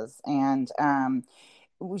plexus. And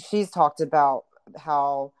she's talked about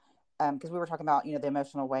how, because we were talking about, the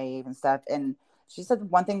emotional wave and stuff. And she said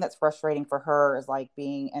one thing that's frustrating for her is like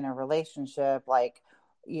being in a relationship, like,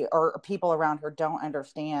 or people around her don't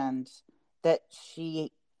understand that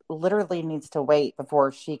she literally needs to wait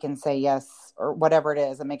before she can say yes or whatever it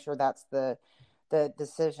is, and make sure that's the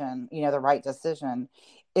decision, the right decision.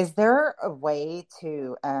 Is there a way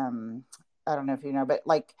to, I don't know if you know, but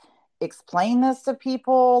like explain this to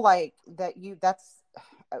people, like that you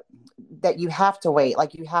have to wait,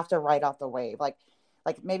 like you have to ride out the wave, like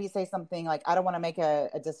maybe say something like, I don't want to make a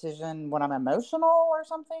decision when I'm emotional or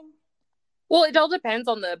something. Well, it all depends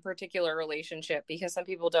on the particular relationship, because some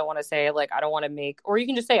people don't want to say like, I don't want to make, or you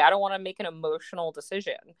can just say, I don't want to make an emotional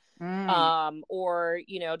decision. Or,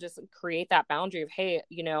 just create that boundary of, hey,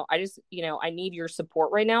 I just, I need your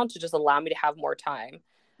support right now to just allow me to have more time.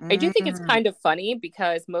 I do think it's kind of funny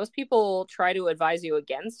because most people try to advise you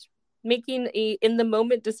against making a in the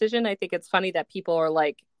moment decision. I think it's funny that people are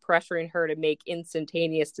like pressuring her to make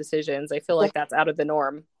instantaneous decisions. I feel like that's out of the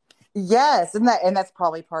norm. Yes, and that's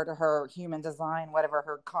probably part of her human design, whatever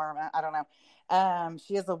her karma, I don't know.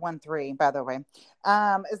 She is a 1-3, by the way.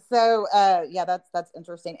 Yeah, that's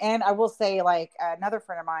interesting. And I will say, like, another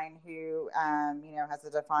friend of mine who, has a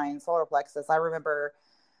defined solar plexus. I remember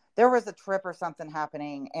there was a trip or something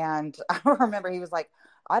happening, and I remember he was like,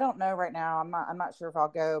 I don't know right now. I'm not sure if I'll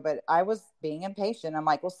go, but I was being impatient. I'm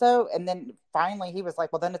like, well, and then finally he was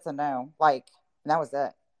like, well, then it's a no. Like, and that was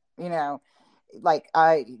it. You know, like,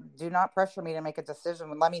 I do not pressure me to make a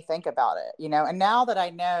decision. Let me think about it. And now that I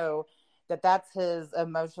know that that's his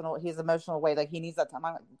emotional way, like he needs that time.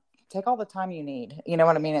 I'm like, take all the time you need. You know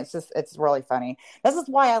what I mean? It's really funny. This is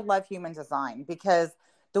why I love human design, because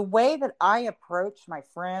the way that I approach my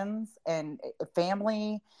friends and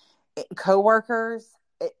family, coworkers,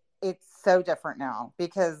 it's so different now,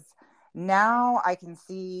 because now I can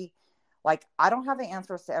see, like, I don't have the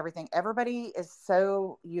answers to everything. Everybody is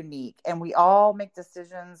so unique, and we all make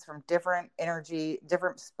decisions from different energy,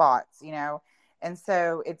 different spots. And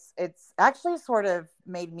so it's actually sort of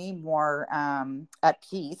made me more at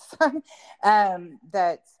peace.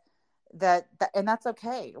 That and that's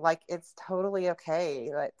okay. Like, it's totally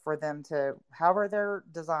okay, like, for them to, however they're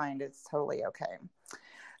designed, it's totally okay.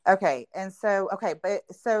 Okay. And so, okay, but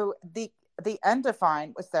so the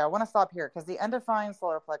undefined, so I want to stop here, because the undefined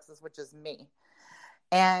solar plexus, which is me,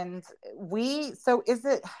 and so is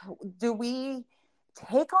it, do we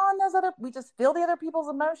take on we just feel the other people's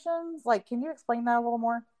emotions? Like, can you explain that a little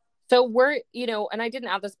more? So and I didn't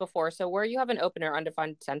add this before. So where you have an open or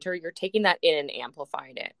undefined center, you're taking that in and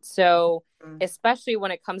amplifying it. So Mm-hmm. especially when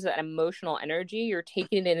it comes to that emotional energy, you're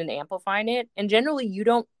taking it in and amplifying it. And generally, you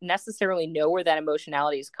don't necessarily know where that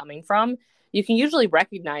emotionality is coming from. You can usually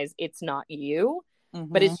recognize it's not you,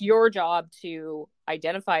 but Mm-hmm. it's your job to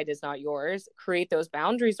identify it as not yours, create those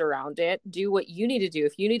boundaries around it, do what you need to do.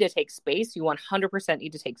 If you need to take space, you 100%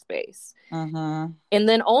 need to take space. Mm-hmm. And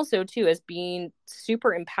then also too, as being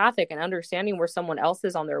super empathic and understanding where someone else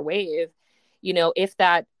is on their wave, if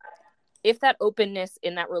that openness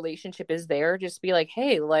in that relationship is there, just be like,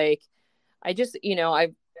 hey, like, I just,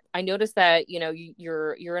 I noticed that,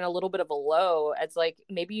 you're in a little bit of a low. It's like,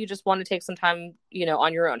 maybe you just want to take some time,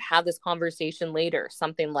 on your own, have this conversation later,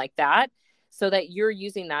 something like that, so that you're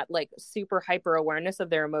using that like super hyper awareness of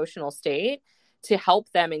their emotional state to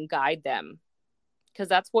help them and guide them, because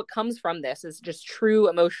that's what comes from this, is just true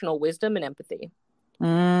emotional wisdom and empathy.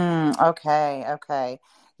 Okay. Okay.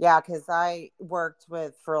 Yeah. Cause I worked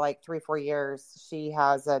with, for like 3-4 years. She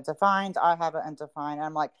has a defined, I have an undefined.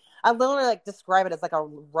 I'm like, I literally like describe it as like a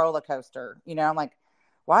roller coaster. I'm like,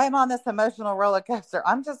 why am I on this emotional roller coaster?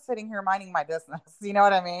 I'm just sitting here minding my business. You know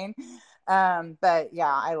what I mean? But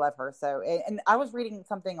yeah, I love her. So, and I was reading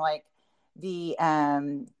something like the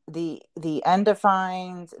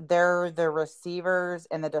undefined, they're the receivers,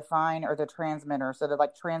 and the defined are the transmitters. So they're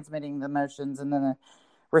like transmitting the emotions, and then the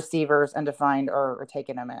receivers, undefined, are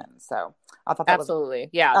taking them in. So I thought that was Absolutely.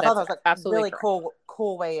 Yeah, I thought that's that was a absolutely really correct.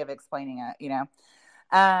 cool way of explaining it.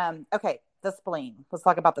 Okay, the spleen. Let's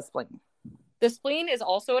talk about the spleen. The spleen is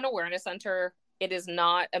also an awareness center. It is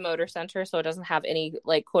not a motor center, so it doesn't have any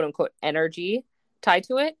like quote unquote energy tied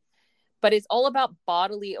to it, but it's all about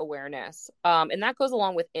bodily awareness. And that goes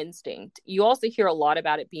along with instinct. You also hear a lot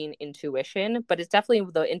about it being intuition, but it's definitely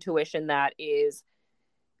the intuition that is,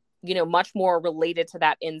 much more related to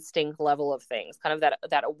that instinct level of things, kind of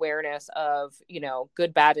that awareness of,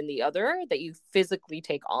 good, bad, and the other that you physically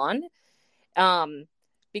take on. Um,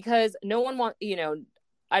 because no one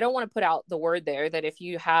I don't want to put out the word there that if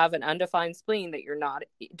you have an undefined spleen that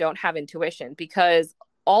don't have intuition, because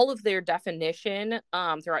all of their definition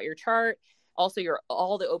throughout your chart, also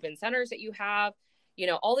all the open centers that you have,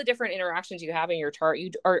 all the different interactions you have in your chart,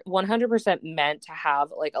 you are 100% meant to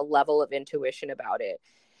have like a level of intuition about it,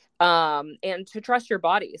 and to trust your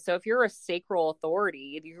body. So if you're a sacral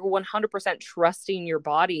authority, you're 100% trusting your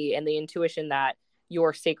body and the intuition that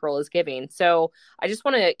your sacral is giving. So I just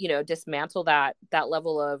want to, dismantle that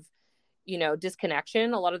level of,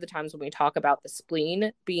 disconnection. A lot of the times when we talk about the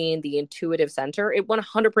spleen being the intuitive center, it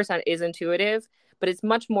 100% is intuitive, but it's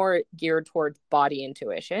much more geared towards body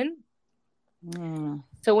intuition.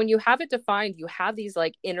 So when you have it defined, you have these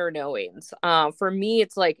like inner knowings. For me,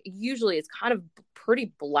 it's like, usually it's kind of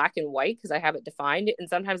pretty black and white because I have it defined. And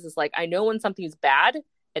sometimes it's like, I know when something's bad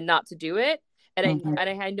and not to do it. And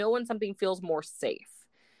Mm-hmm. I know when something feels more safe.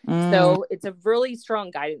 Mm. So it's a really strong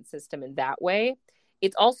guidance system in that way.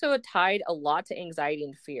 It's also tied a lot to anxiety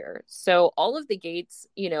and fear. So all of the gates,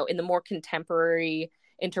 in the more contemporary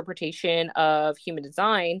interpretation of human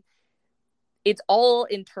design, it's all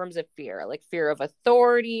in terms of fear, like fear of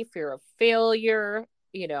authority, fear of failure,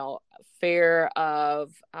 fear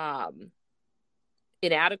of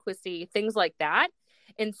inadequacy, things like that.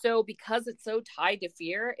 And so because it's so tied to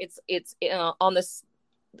fear, it's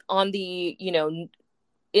on the, you know,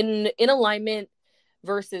 in alignment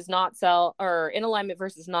versus not self, or in alignment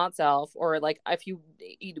versus not self, or like if you,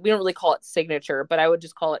 we don't really call it signature, but I would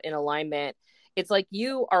just call it in alignment. It's like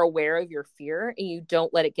you are aware of your fear and you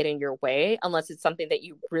don't let it get in your way unless it's something that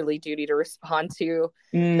you really do need to respond to,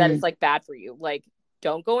 that is like bad for you. Like,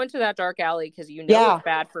 don't go into that dark alley because you know Yeah. it's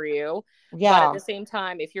bad for you. Yeah. But at the same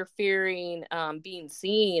time, if you're fearing being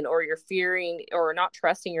seen, or you're fearing or not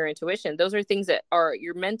trusting your intuition, those are things that are,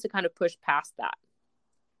 you're meant to kind of push past that.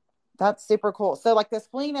 That's super cool. So like the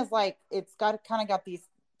spleen is like, it's got kind of got these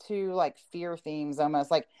two like fear themes almost,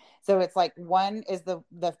 like, so it's like one is the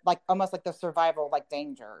like almost like the survival, like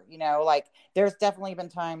danger, you know, like there's definitely been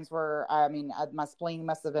times where I mean my spleen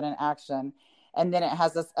must have been in action, and then it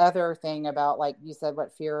has this other thing about, like you said,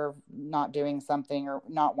 what fear of not doing something or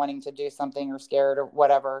not wanting to do something or scared or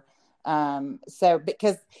whatever. So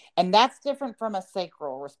because, and that's different from a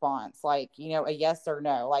sacral response, like, you know, a yes or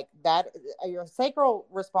no, like that. Your sacral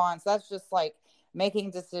response, that's just like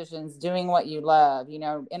making decisions, doing what you love, you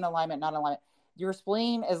know, in alignment, not alignment. Your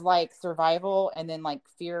spleen is like survival, and then like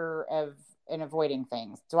fear of and avoiding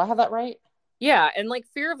things. Do I have that right? Yeah, and like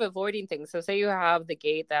fear of avoiding things. So say you have the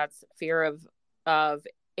gate that's fear of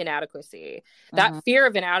inadequacy. That Mm-hmm. fear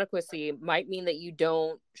of inadequacy might mean that you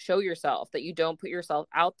don't show yourself, that you don't put yourself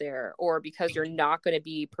out there, or because you're not going to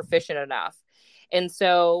be proficient enough. And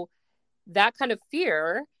so that kind of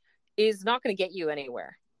fear is not going to get you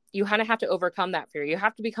anywhere. You kind of have to overcome that fear. You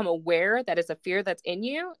have to become aware that it's a fear that's in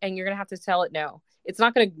you, and you're going to have to tell it no. It's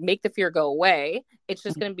not going to make the fear go away. It's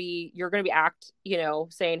just going to be, you're going to be you know,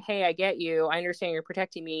 saying, hey, I get you. I understand you're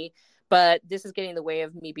protecting me, but this is getting in the way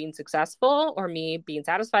of me being successful or me being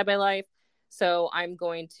satisfied by life. So I'm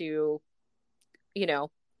going to, you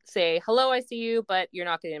know, say, hello, I see you, but you're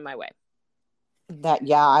not getting in my way. That,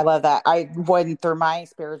 yeah, I love that. I went through my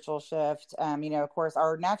spiritual shift. You know, of course,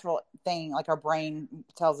 our natural thing, like our brain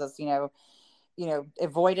tells us, you know,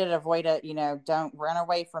 avoid it, you know, don't run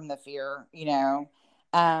away from the fear, you know.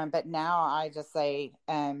 But now I just say,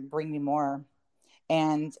 bring me more.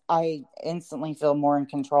 And I instantly feel more in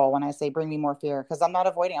control when I say, bring me more fear, because I'm not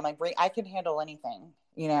avoiding. I'm like, I can handle anything,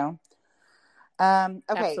 you know? Okay.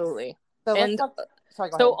 Absolutely. So let's And talk. Sorry,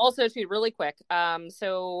 go so ahead. also too, really quick.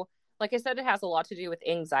 So like I said, it has a lot to do with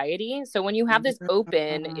anxiety. So when you have this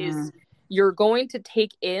open, is you're going to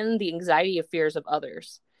take in the anxiety of fears of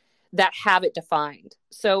others that have it defined.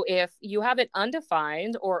 So if you have it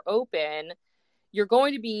undefined or open, you're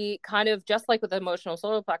going to be kind of just like with emotional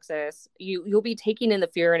solar plexus, you'll be taking in the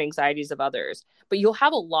fear and anxieties of others, but you'll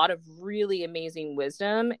have a lot of really amazing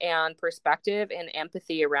wisdom and perspective and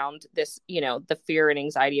empathy around this, you know, the fear and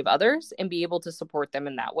anxiety of others, and be able to support them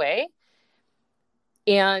in that way.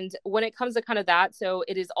 And when it comes to kind of that, so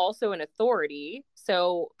it is also an authority.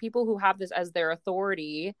 So people who have this as their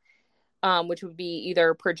authority, which would be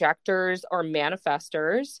either projectors or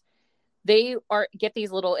manifestors, they are get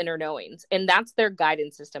these little inner knowings, and that's their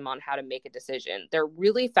guidance system on how to make a decision. They're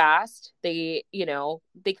really fast. They, you know,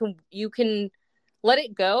 you can let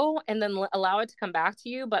it go and then allow it to come back to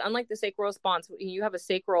you. But unlike the sacral response, when you have a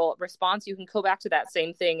sacral response, you can go back to that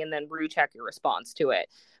same thing and then recheck your response to it.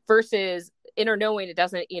 Versus inner knowing, it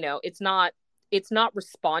doesn't, you know, it's not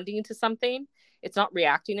responding to something. It's not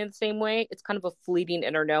reacting in the same way. It's kind of a fleeting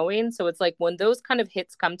inner knowing. So it's like when those kind of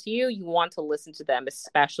hits come to you, you want to listen to them,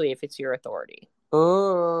 especially if it's your authority.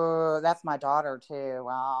 Oh, that's my daughter too.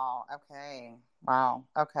 Wow. Okay. Wow.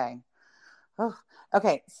 Okay. Oh,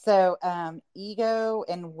 okay. So, ego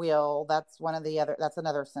and will, that's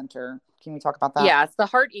another center. Can we talk about that? Yeah, it's the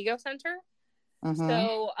heart ego center. Mm-hmm.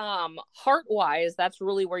 So, heart wise, that's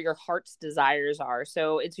really where your heart's desires are.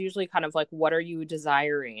 So it's usually kind of like, what are you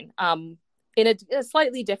desiring? In a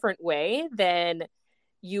slightly different way than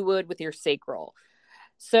you would with your sacral.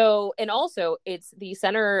 So, and also it's the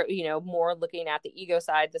center, you know, more looking at the ego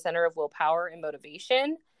side, the center of willpower and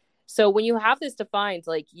motivation. So when you have this defined,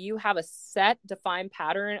 like you have a set defined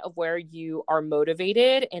pattern of where you are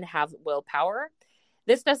motivated and have willpower.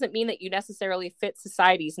 This doesn't mean that you necessarily fit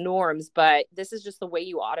society's norms, but this is just the way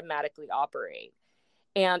you automatically operate.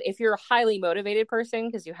 And if you're a highly motivated person,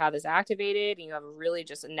 because you have this activated and you have a really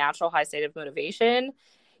just a natural high state of motivation,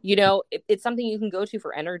 you know, it's something you can go to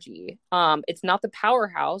for energy. It's not the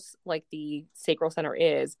powerhouse like the sacral center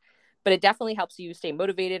is, but it definitely helps you stay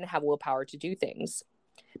motivated and have willpower to do things.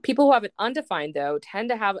 People who have it undefined, though, tend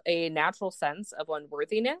to have a natural sense of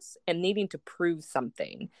unworthiness and needing to prove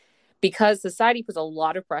something, because society puts a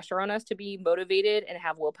lot of pressure on us to be motivated and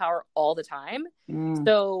have willpower all the time. Mm.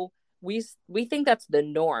 So we think that's the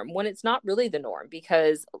norm when it's not really the norm,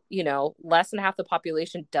 because, you know, less than half the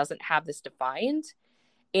population doesn't have this defined.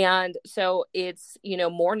 And so it's, you know,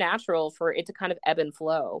 more natural for it to kind of ebb and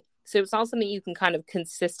flow. So it's not something you can kind of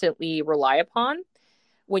consistently rely upon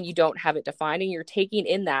when you don't have it defined and you're taking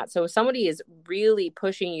in that. So if somebody is really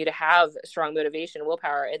pushing you to have strong motivation and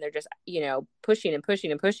willpower, and they're just, you know, pushing and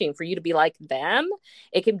pushing and pushing for you to be like them,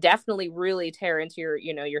 it can definitely really tear into your,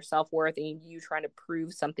 you know, your self-worth, and you trying to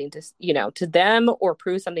prove something to, you know, to them, or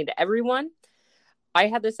prove something to everyone. I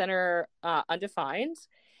had the center undefined,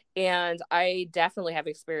 and I definitely have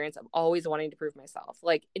experience of always wanting to prove myself.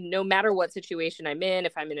 Like, no matter what situation I'm in,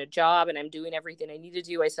 if I'm in a job and I'm doing everything I need to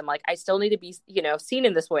do, I'm like, I still need to be, you know, seen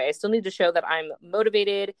in this way. I still need to show that I'm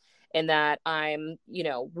motivated and that I'm, you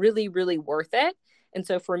know, really, really worth it. And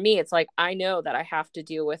so for me, it's like, I know that I have to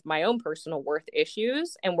deal with my own personal worth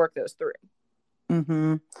issues and work those through.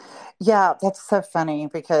 Mm-hmm. Yeah, that's so funny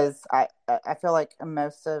because I feel like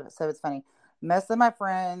so it's funny. Most of my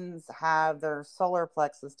friends have their solar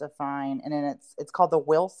plexus defined, and then it's called the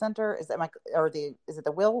will center. Is it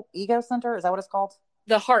the will ego center? Is that what it's called?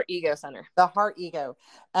 The heart ego center. The heart ego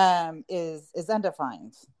is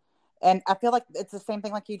undefined. And I feel like it's the same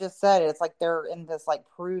thing like you just said. It's like they're in this like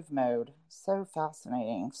prove mode. So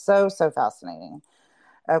fascinating. So fascinating.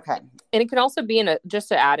 Okay. And it can also be just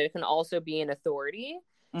to add, it can also be an authority.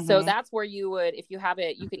 So Mm-hmm. that's where you would, if you have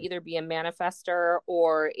it, you could either be a manifester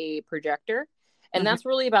or a projector. And Mm-hmm. that's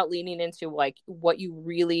really about leaning into like what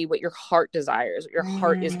your heart desires, what your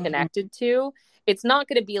heart is Mm-hmm. connected to. It's not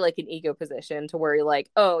going to be like an ego position to where you're like,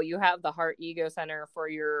 oh, you have the heart ego center for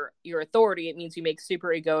your authority. It means you make super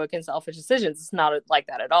egoic and selfish decisions. It's not like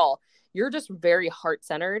that at all. You're just very heart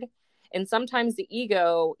centered. And sometimes the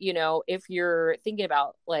ego, you know, if you're thinking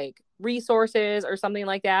about like resources or something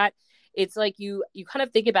like that, it's like you kind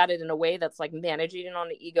of think about it in a way that's like managing it on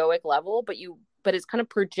an egoic level, but it's kind of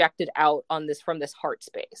projected out on this from this heart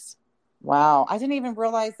space. Wow. I didn't even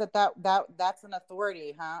realize that's an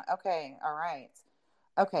authority, huh? Okay. All right.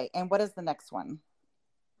 Okay. And what is the next one?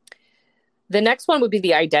 The next one would be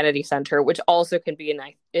the identity center, which also can be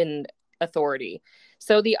in authority.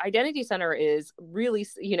 So the identity center is really,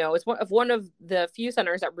 you know, it's one of the few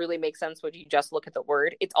centers that really makes sense when you just look at the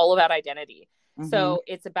word. It's all about identity. Mm-hmm. So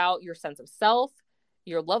it's about your sense of self,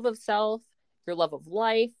 your love of self, your love of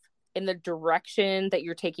life, and the direction that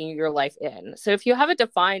you're taking your life in. So if you have it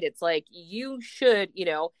defined, it's like you should, you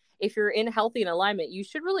know, if you're in healthy and alignment, you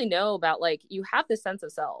should really know about like you have this sense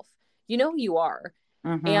of self. You know who you are,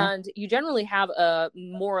 Mm-hmm. and you generally have a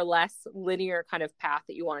more or less linear kind of path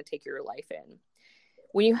that you want to take your life in.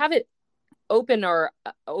 When you have it open or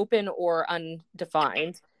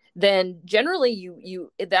undefined, then generally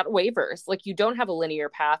you that wavers. Like you don't have a linear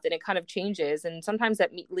path, and it kind of changes. And sometimes that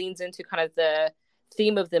leans into kind of the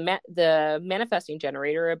theme of the manifesting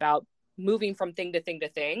generator about moving from thing to thing to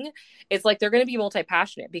thing. It's like they're going to be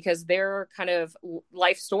multi-passionate because their kind of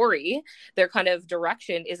life story, their kind of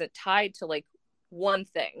direction isn't tied to like one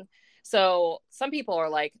thing. So some people are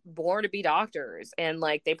like born to be doctors, and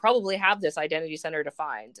like they probably have this identity center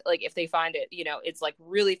defined. Like if they find it, you know, it's like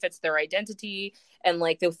really fits their identity, and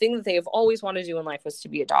like the thing that they've always wanted to do in life was to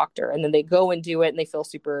be a doctor, and then they go and do it and they feel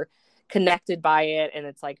super connected by it, and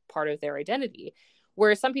it's like part of their identity.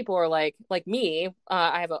 Whereas some people are like me,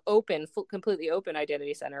 I have an completely open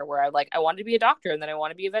identity center where I wanted to be a doctor, and then I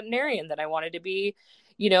want to be a veterinarian, then I wanted to be,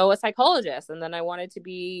 you know, a psychologist, and then I wanted to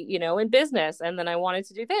be, you know, in business, and then I wanted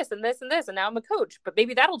to do this and this and this, and now I'm a coach. But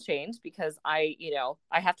maybe that'll change because I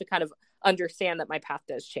have to kind of understand that my path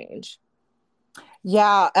does change.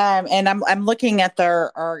 Yeah, and I'm looking at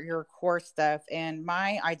your core stuff, and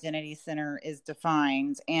my identity center is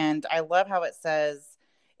defined, and I love how it says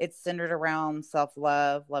it's centered around self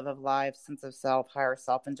love, love of life, sense of self, higher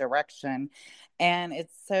self, and direction. And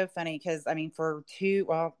it's so funny because I mean,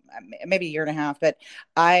 maybe a year and a half, but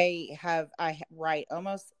I write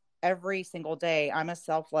almost every single day. I'm a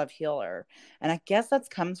self love healer, and I guess that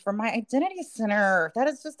comes from my identity center. That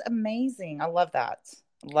is just amazing. I love that.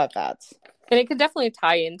 Love that. And it could definitely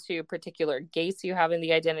tie into particular gates you have in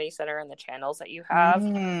the identity center and the channels that you have,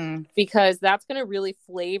 Mm. because that's going to really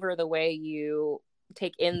flavor the way you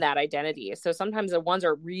take in that identity. So sometimes the ones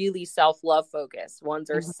are really self-love focused, ones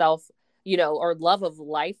are Mhm. or love of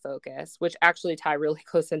life focused, which actually tie really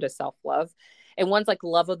close into self-love. And one's like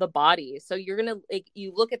love of the body. So you're going to like,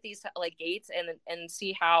 you look at these like gates and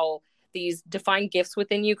see how these defined gifts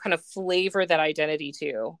within you kind of flavor that identity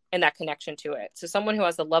too and that connection to it. So someone who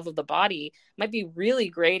has the love of the body might be really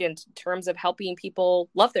great in terms of helping people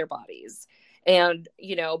love their bodies and,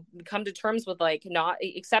 come to terms with like not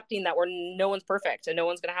accepting that no one's perfect and no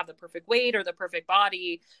one's going to have the perfect weight or the perfect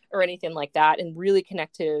body or anything like that, and really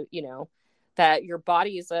connect to, that your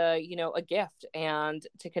body is a gift, and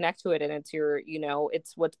to connect to it, and it's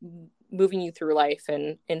it's what's moving you through life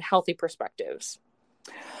and in healthy perspectives.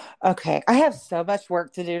 Okay, I have so much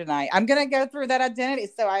work to do tonight. I'm going to go through that identity.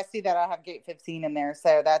 So I see that I have gate 15 in there.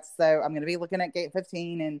 So I'm going to be looking at gate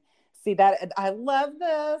 15 and see that. I love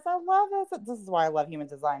this. I love this. This is why I love human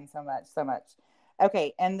design so much, so much.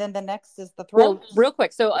 Okay, and then the next is the throat. Well, real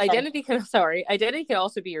quick. So identity can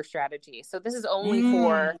also be your strategy. So this is only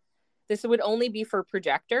this would only be for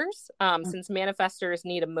projectors, since manifestors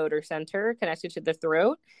need a motor center connected to the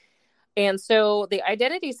throat. And so the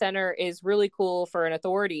identity center is really cool for an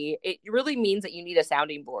authority. It really means that you need a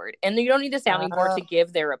sounding board, and you don't need a sounding board to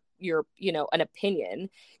give an opinion.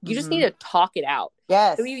 You just need to talk it out.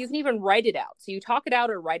 Yes. So you can even write it out. So you talk it out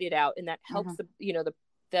or write it out, and that helps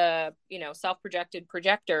the self-projected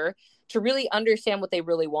projector to really understand what they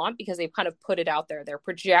really want, because they've kind of put it out there. They're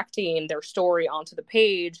projecting their story onto the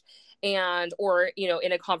page, or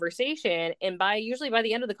in a conversation, and usually by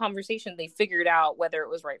the end of the conversation, they figured out whether it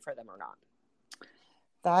was right for them or not.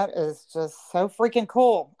 That is just so freaking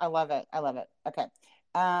cool. I love it. Okay.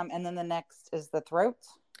 And then the next is the throat.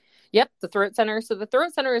 Yep, the throat center. So the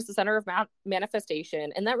throat center is the center of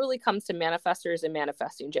manifestation, and that really comes to manifestors and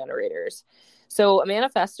manifesting generators. So a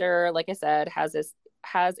manifestor, like I said, has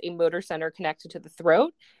a motor center connected to the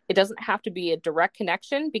throat. It doesn't have to be a direct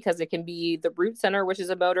connection, because it can be the root center, which is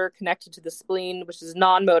a motor, connected to the spleen, which is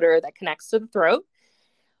non-motor, that connects to the throat,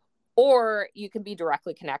 or you can be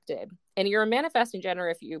directly connected. And you're a manifesting generator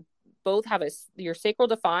if you both have your sacral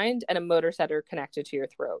defined and a motor center connected to your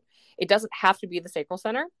throat. It doesn't have to be the sacral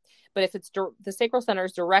center, but if it's the sacral center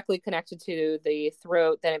is directly connected to the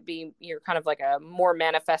throat, then you're kind of like a more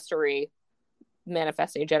manifesting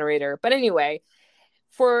generator. But anyway,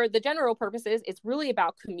 for the general purposes, it's really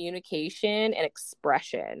about communication and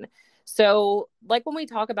expression. So like when we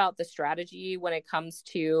talk about the strategy, when it comes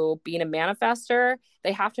to being a manifestor,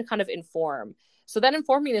 they have to kind of inform. So that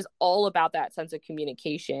informing is all about that sense of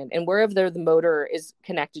communication and wherever the motor is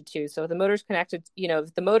connected to. So if the motor is connected,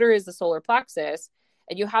 if the motor is the solar plexus,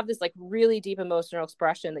 and you have this like really deep emotional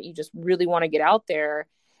expression that you just really want to get out there,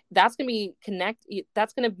 that's going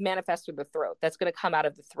to manifest through the throat. That's going to come out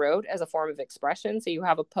of the throat as a form of expression. So you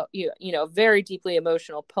have a very deeply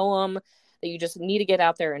emotional poem that you just need to get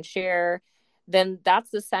out there and share. Then that's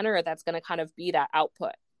the center that's going to kind of be that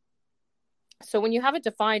output. So when you have it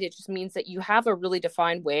defined, it just means that you have a really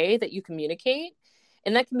defined way that you communicate.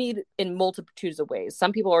 And that can be in multitudes of ways.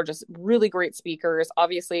 Some people are just really great speakers.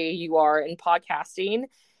 Obviously, you are in podcasting.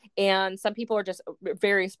 And some people are just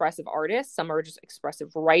very expressive artists. Some are just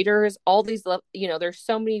expressive writers. All these, there's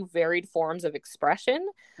so many varied forms of expression.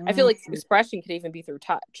 I feel like expression could even be through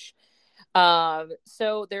touch.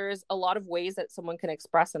 So there's a lot of ways that someone can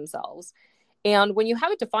express themselves. And when you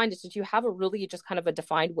have it defined, it's just you have a really just kind of a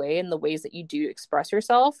defined way in the ways that you do express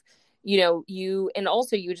yourself. And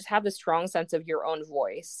also you just have this strong sense of your own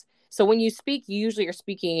voice. So when you speak, you usually are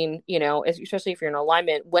speaking, especially if you're in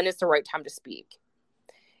alignment, when is the right time to speak.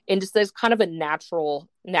 And just there's kind of a natural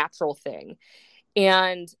thing.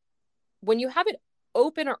 And when you have it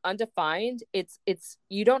open or undefined, it's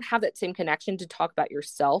you don't have that same connection to talk about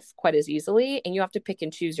yourself quite as easily, and you have to pick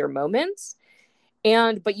and choose your moments.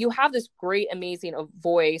 But you have this great, amazing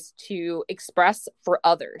voice to express for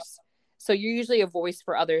others. So you're usually a voice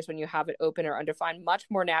for others when you have it open or undefined, much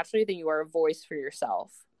more naturally than you are a voice for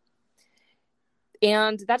yourself.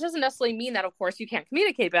 And that doesn't necessarily mean that, of course, you can't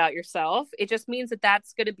communicate about yourself. It just means that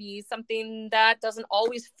that's going to be something that doesn't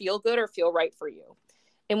always feel good or feel right for you.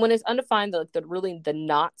 And when it's undefined, the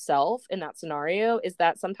not self in that scenario is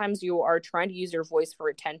that sometimes you are trying to use your voice for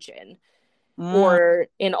attention,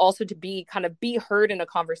 and also to be heard in a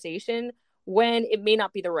conversation when it may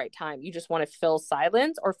not be the right time. You just want to fill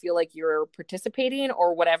silence or feel like you're participating,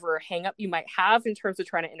 or whatever hang up you might have in terms of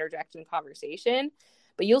trying to interject in conversation.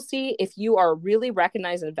 But you'll see, if you are really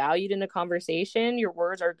recognized and valued in a conversation, your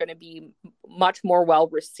words are going to be much more well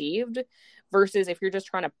received, versus if you're just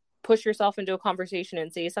trying to push yourself into a conversation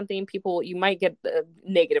and say something, you might get a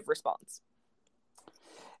negative response.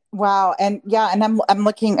 Wow. And I'm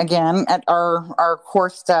looking again at our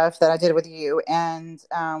course stuff that I did with you, and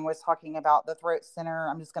was talking about the throat center.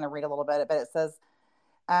 I'm just going to read a little bit, but it says,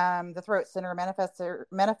 the throat center,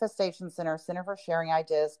 manifestation center for sharing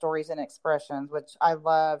ideas, stories, and expressions, which I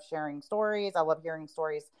love sharing stories. I love hearing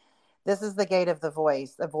stories. This is the gate of the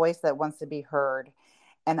voice, a voice that wants to be heard.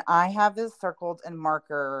 And I have this circled in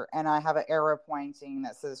marker, and I have an arrow pointing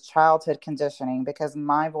that says childhood conditioning, because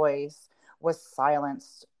my voice was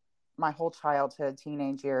silenced my whole childhood,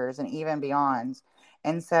 teenage years, and even beyond.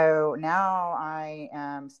 And so now I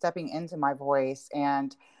am stepping into my voice,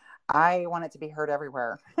 and I want it to be heard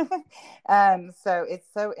everywhere. So it's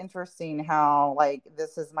so interesting how, like,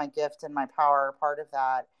 this is my gift and my power, part of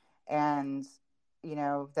that. And,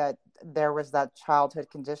 that there was that childhood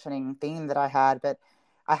conditioning theme that I had, but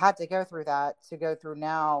I had to go through that to go through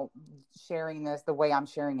now sharing this the way I'm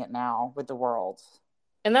sharing it now with the world.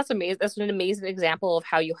 And that's amazing. That's an amazing example of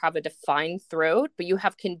how you have a defined throat, but you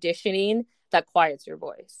have conditioning that quiets your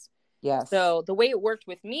voice. Yes. So the way it worked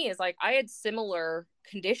with me is like I had similar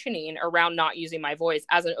conditioning around not using my voice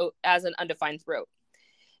as an undefined throat.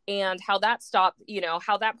 And how that stopped,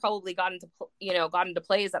 how that probably got into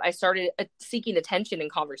play is that I started seeking attention in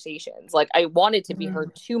conversations. Like I wanted to be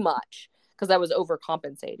heard too much because I was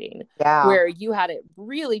overcompensating. Yeah. Where you had it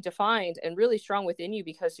really defined and really strong within you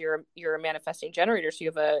because you're a manifesting generator. So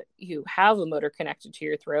you have a motor connected to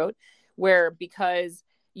your throat, where because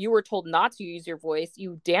you were told not to use your voice,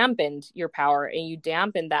 you dampened your power and you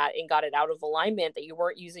dampened that and got it out of alignment that you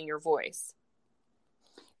weren't using your voice.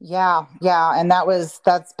 Yeah. Yeah. And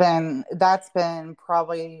that's been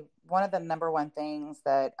probably one of the number one things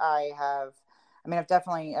that I've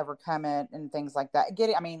definitely overcome it and things like that.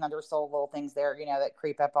 There's still little things there, that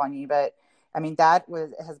creep up on you, but that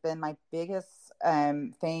has been my biggest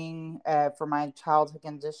thing for my childhood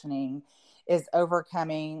conditioning is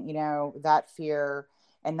overcoming, that fear.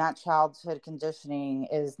 And that childhood conditioning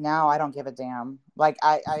is now I don't give a damn. Like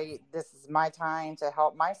this is my time to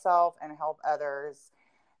help myself and help others.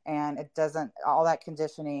 And all that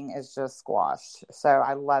conditioning is just squashed. So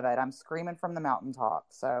I love it. I'm screaming from the mountaintop.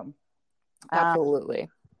 So absolutely.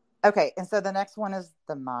 Okay. And so the next one is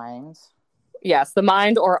the mind. Yes, the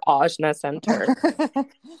mind, or Ajna center.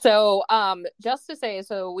 So just to say,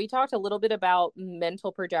 so we talked a little bit about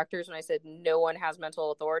mental projectors when I said no one has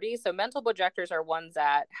mental authority. So mental projectors are ones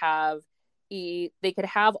that they could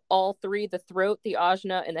have all three, the throat, the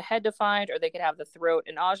ajna, and the head defined, or they could have the throat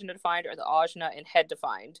and ajna defined, or the ajna and head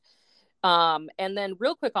defined. And then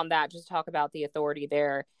real quick on that, just to talk about the authority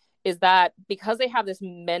there, is that because they have this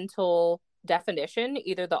mental definition,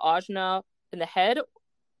 either the ajna in the head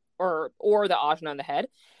or the ajna in the head.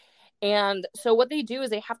 And so what they do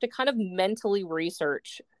is they have to kind of mentally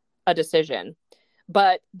research a decision.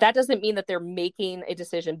 But that doesn't mean that they're making a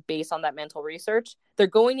decision based on that mental research. They're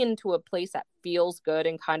going into a place that feels good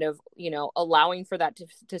and kind of, allowing for that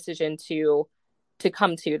decision to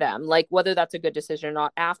come to them, like whether that's a good decision or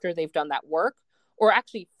not after they've done that work, or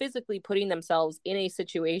actually physically putting themselves in a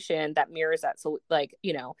situation that mirrors that. So like,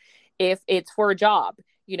 if it's for a job,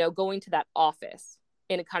 going to that office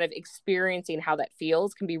and kind of experiencing how that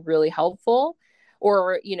feels can be really helpful.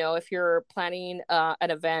 Or, if you're planning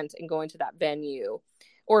an event and going to that venue,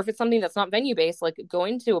 or if it's something that's not venue based, like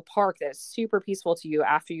going to a park that's super peaceful to you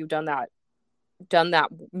after you've done that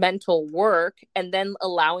mental work, and then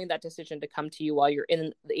allowing that decision to come to you while you're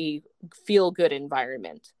in a feel good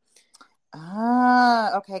environment.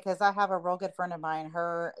 Okay. Because I have a real good friend of mine.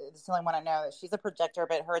 It's the only one I know that she's a projector,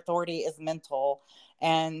 but her authority is mental.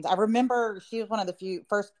 And I remember she was one of the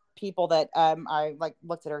first people that I like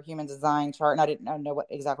looked at her human design chart, and I didn't know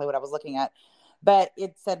exactly what I was looking at, but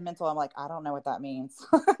it said mental. I'm like, I don't know what that means.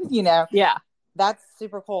 Yeah, that's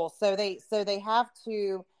super cool. So they have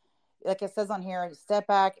to, like it says on here, step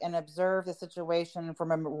back and observe the situation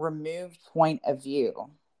from a removed point of view.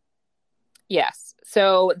 Yes.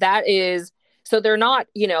 So they're not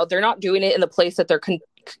doing it in the place that they're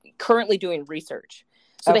currently doing research.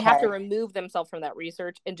 So they have to remove themselves from that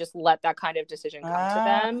research and just let that kind of decision come to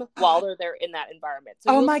them while they're in that environment.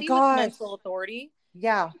 So you'll see with mental authority.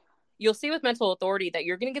 Yeah. You'll see with mental authority that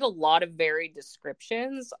you're going to get a lot of varied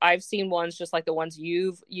descriptions. I've seen ones just like the ones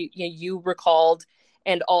you recalled,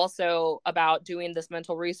 and also about doing this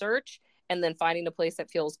mental research and then finding a place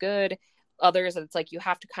that feels good. Others, it's like you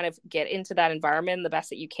have to kind of get into that environment the best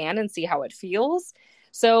that you can and see how it feels.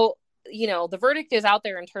 So, the verdict is out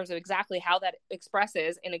there in terms of exactly how that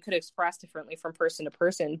expresses, and it could express differently from person to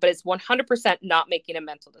person, but it's 100% not making a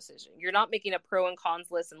mental decision. You're not making a pro and cons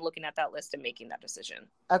list and looking at that list and making that decision.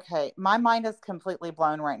 Okay. My mind is completely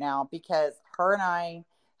blown right now because her and I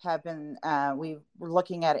have been, we were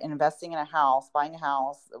looking at investing in a house, buying a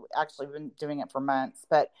house. Actually, we've been doing it for months,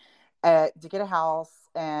 but to get a house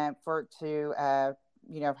and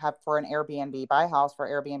have for an Airbnb, buy a house for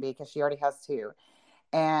Airbnb because she already has two.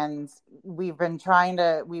 And we've been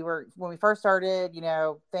when we first started,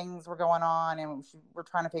 things were going on and we're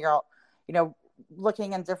trying to figure out,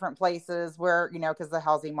 looking in different places where, because the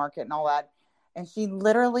housing market and all that. And she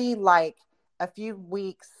literally, like a few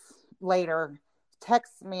weeks later,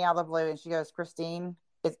 texts me out of the blue and she goes, Christine,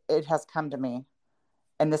 it has come to me.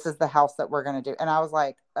 And this is the house that we're going to do. And I was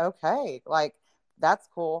like, okay, like, that's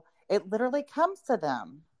cool. It literally comes to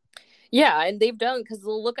them. Yeah. And they've done, because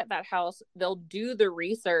they'll look at that house, they'll do the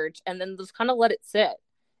research, and then just kind of let it sit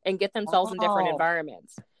and get themselves in different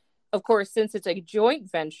environments. Of course, since it's a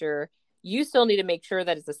joint venture, you still need to make sure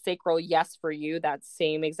that it's a sacral yes for you, that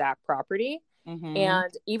same exact property. Mm-hmm.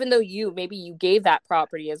 And even though maybe you gave that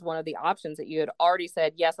property as one of the options, that you had already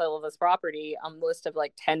said, yes, I love this property on the list of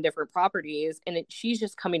like 10 different properties, and she's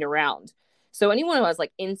just coming around. So anyone who has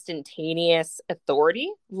like instantaneous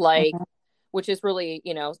authority, like, Mm-hmm. which is really,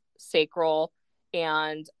 sacral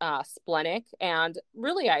and splenic, and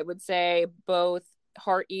really, I would say both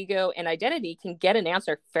heart, ego, and identity can get an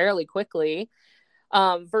answer fairly quickly,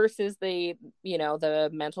 versus the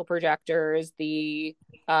mental projectors, the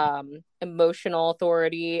emotional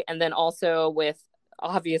authority, and then also with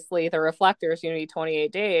obviously the reflectors, you need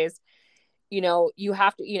 28 days. You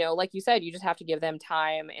have to, like you said, you just have to give them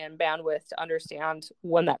time and bandwidth to understand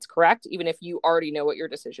when that's correct, even if you already know what your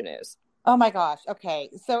decision is. Oh my gosh.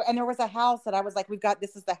 Okay. So, and there was a house that I was like,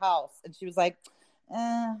 this is the house. And she was like,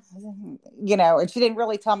 and she didn't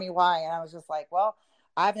really tell me why. And I was just like, well,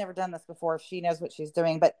 I've never done this before. She knows what she's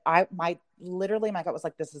doing. But my gut was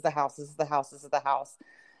like, this is the house. This is the house. This is the house.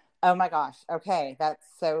 Oh my gosh. Okay. That's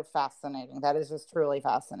so fascinating. That is just truly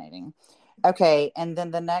fascinating. Okay. And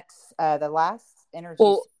then the last energy.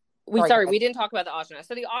 Well, we didn't talk about the ajna.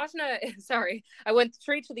 So the ajna, sorry, I went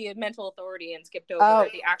straight to the mental authority and skipped over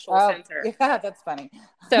the actual center. Yeah, that's funny.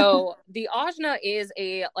 So the ajna is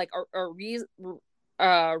a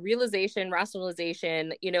realization,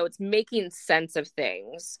 rationalization, it's making sense of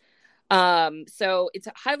things. So it's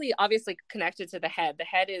highly obviously connected to the head. The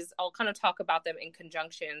head is, I'll kind of talk about them in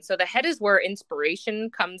conjunction. So the head is where inspiration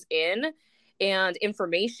comes in, and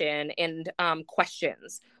information, and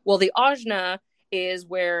questions. Well, the ajna is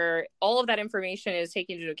where all of that information is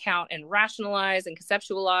taken into account and rationalized and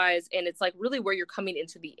conceptualized. And it's like really where you're coming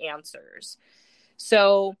into the answers.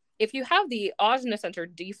 So if you have the ajna center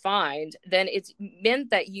defined, then it's meant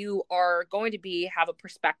that you are going to have a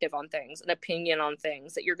perspective on things, an opinion on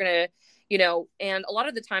things, that you're going to, and a lot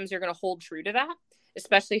of the times you're going to hold true to that,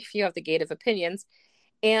 especially if you have the gate of opinions.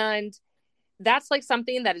 And that's like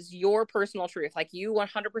something that is your personal truth. Like, you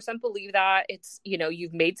 100% believe that it's,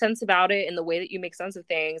 you've made sense about it in the way that you make sense of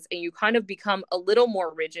things, and you kind of become a little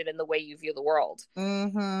more rigid in the way you view the world.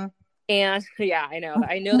 Mm-hmm. And yeah, I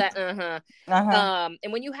know that.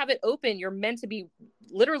 And when you have it open, you're meant to be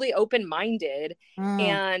literally open-minded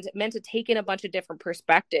and meant to take in a bunch of different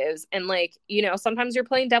perspectives. And like, sometimes you're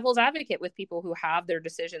playing devil's advocate with people who have their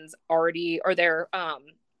decisions already, or their,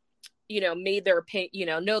 made their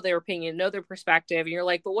opinion, know their opinion, know their perspective. And you're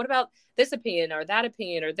like, but what about this opinion or that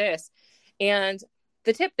opinion or this? And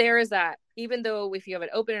the tip there is that even though if you have it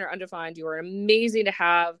open or undefined, you are amazing to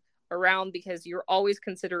have around, because you're always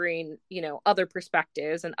considering, other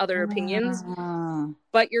perspectives and other opinions,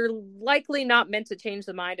 but you're likely not meant to change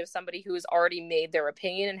the mind of somebody who has already made their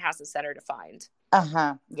opinion and has a center defined.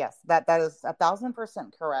 Yes, that is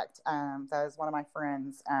 1,000% correct. That is one of my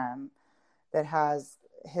friends that has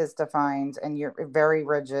his defined, and you're very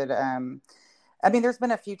rigid. I mean, there's been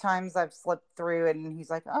a few times I've slipped through and he's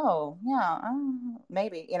like, oh yeah,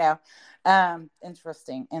 maybe,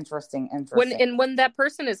 interesting. When that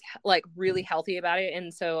person is like really healthy about it.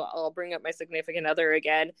 And so I'll bring up my significant other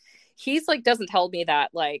again. He's like, doesn't tell me that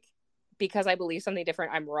like, because I believe something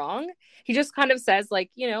different, I'm wrong. He just kind of says like,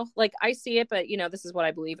 like, I see it, but this is what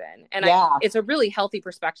I believe in. And it's a really healthy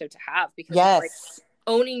perspective to have, because it's like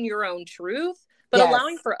owning your own truth, but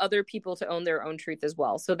allowing for other people to own their own truth as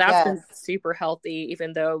well. So that's been super healthy,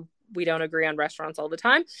 even though we don't agree on restaurants all the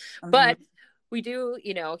time. But we do,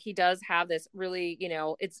 he does have this really,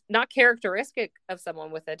 it's not characteristic of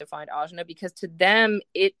someone with a defined ajna, because to them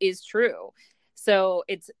it is true. So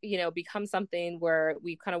it's, become something where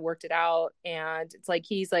we kind of worked it out, and it's like,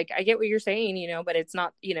 he's like, I get what you're saying, but it's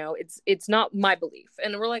not, it's not my belief.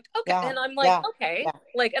 And we're like, okay. And I'm like, okay.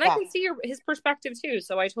 Like, and I can see his perspective too.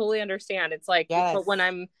 So I totally understand. It's like, but when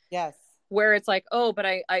I'm where it's like, oh, but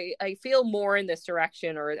I feel more in this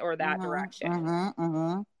direction or that direction.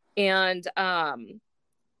 And,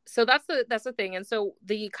 so that's the thing. And so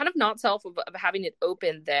the kind of not self of having it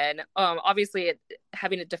open, then obviously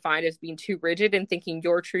having it defined as being too rigid and thinking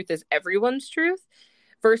your truth is everyone's truth,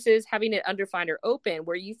 versus having it undefined or open,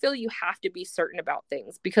 where you feel you have to be certain about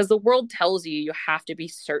things because the world tells you have to be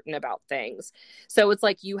certain about things. So it's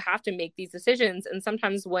like you have to make these decisions. And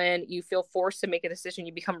sometimes when you feel forced to make a decision,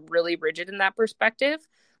 you become really rigid in that perspective.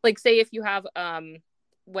 Like, say if you have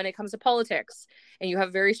when it comes to politics, and you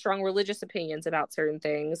have very strong religious opinions about certain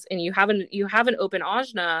things, and you have an open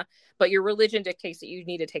ajna, but your religion dictates that you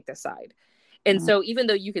need to take this side. And so even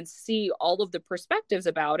though you can see all of the perspectives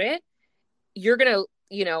about it, you're going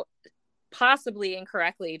to, possibly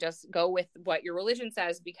incorrectly just go with what your religion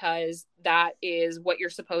says because that is what you're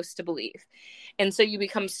supposed to believe. And so you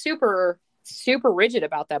become super, super rigid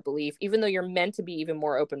about that belief, even though you're meant to be even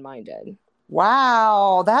more open-minded.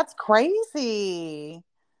 Wow, that's crazy.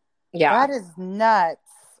 Yeah. That is nuts.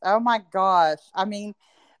 Oh my gosh. I mean,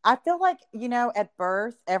 I feel like, at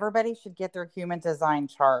birth, everybody should get their human design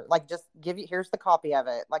chart. Like, just here's the copy of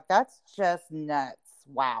it. Like, that's just nuts.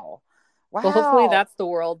 Wow. Wow. Well, hopefully that's the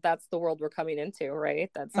world we're coming into, right?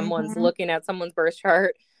 That someone's looking at someone's birth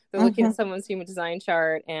chart, they're looking at someone's human design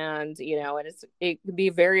chart, and and it could be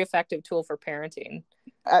a very effective tool for parenting.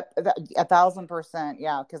 1,000%,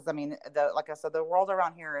 yeah. Because I mean, like I said, the world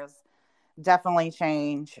around here is definitely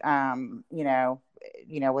change. With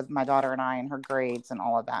my daughter and I and her grades and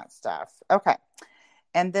all of that stuff. Okay,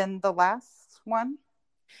 and then the last one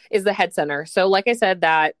is the head center. So, like I said,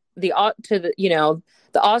 that the ajna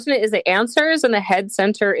is the answers and the head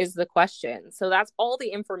center is the question. So that's all the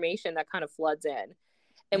information that kind of floods in.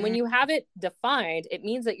 And when you have it defined, it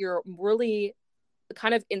means that you're really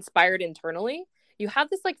kind of inspired internally. You have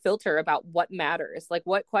this like filter about what matters, like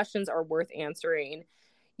what questions are worth answering,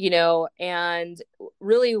 and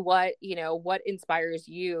really what inspires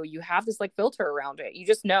you. You have this like filter around it. You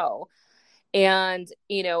just know. And,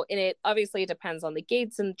 and it obviously depends on the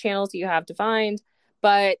gates and channels you have defined.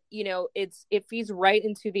 But, it feeds right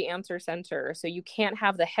into the answer center. So you can't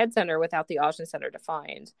have the head center without the ajna center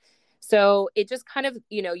defined. So it just kind of,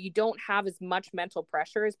 you don't have as much mental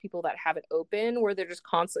pressure as people that have it open, where they're just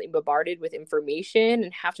constantly bombarded with information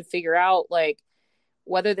and have to figure out like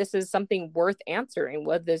whether this is something worth answering,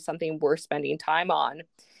 whether there's something worth spending time on.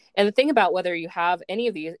 And the thing about whether you have any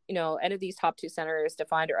of these top two centers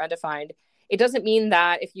defined or undefined, it doesn't mean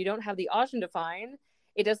that if you don't have the ajna defined,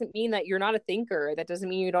 it doesn't mean that you're not a thinker. That doesn't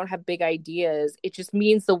mean you don't have big ideas. It just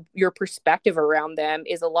means your perspective around them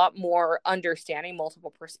is a lot more understanding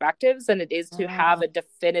multiple perspectives than it is to have a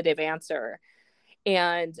definitive answer.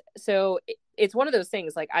 And so it's one of those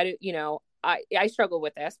things like I struggle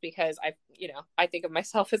with this because I think of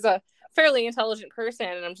myself as a fairly intelligent person,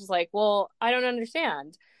 and I'm just like, well, I don't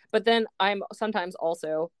understand. But then I'm sometimes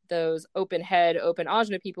also those open head, open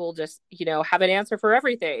ajna people just, have an answer for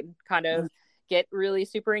everything, kind of get really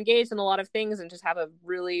super engaged in a lot of things and just have a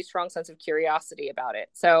really strong sense of curiosity about it.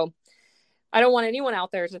 So I don't want anyone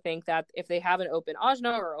out there to think that if they have an open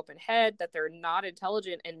ajna or open head, that they're not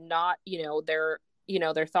intelligent and not, their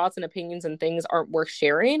thoughts and opinions and things aren't worth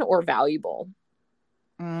sharing or valuable.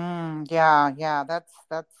 Yeah. That's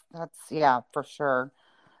yeah, for sure.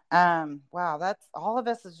 Wow, that's all of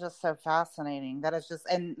this is just so fascinating. That is just,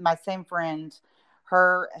 and my same friend,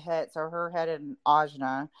 her head and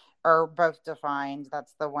ajna are both defined.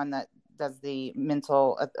 That's the one that does the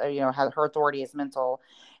mental, her authority is mental.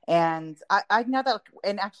 And I know that,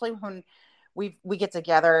 and actually when we get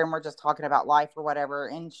together and we're just talking about life or whatever,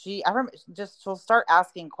 and I remember she'll start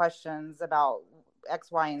asking questions about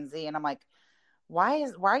X, Y, and Z. And I'm like, why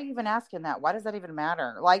are you even asking that? Why does that even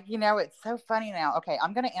matter? Like, it's so funny now. Okay,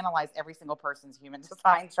 I'm going to analyze every single person's human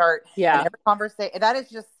design chart. Yeah. And every conversation. That is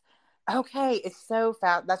just, okay. It's so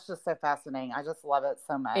that's just so fascinating. I just love it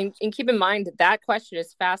so much. And keep in mind that question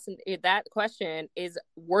is fascinating. That question is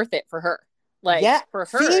worth it for her. Like for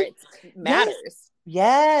her, it matters.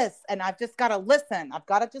 Yes. And I've just got to listen. I've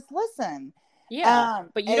got to just listen. Yeah.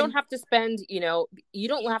 But you don't have to spend, you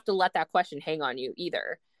don't have to let that question hang on you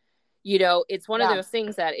either. It's one of those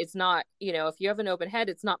things that it's not, if you have an open head,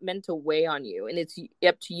 it's not meant to weigh on you, and it's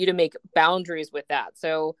up to you to make boundaries with that.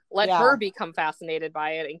 So let her become fascinated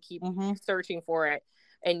by it and keep searching for it.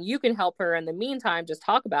 And you can help her in the meantime, just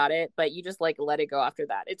talk about it, but you just like let it go after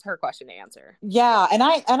that. It's her question to answer. Yeah. And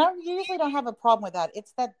I usually don't have a problem with that.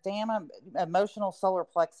 It's that damn emotional solar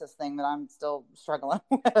plexus thing that I'm still struggling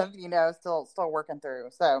with, still working through.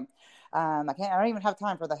 So I don't even have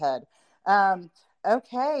time for the head.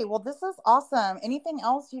 Okay, well, this is awesome. Anything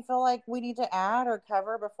else you feel like we need to add or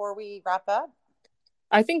cover before we wrap up?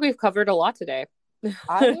 I think we've covered a lot today.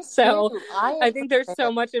 I think there's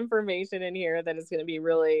so much information in here that is going to be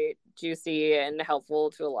really juicy and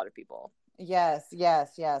helpful to a lot of people. Yes.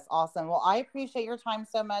 Awesome. Well, I appreciate your time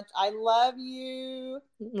so much. I love you.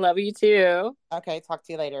 Love you too. Okay, talk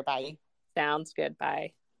to you later. Bye. Sounds good.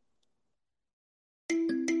 Bye.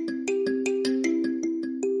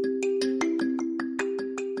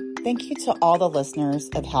 Thank you to all the listeners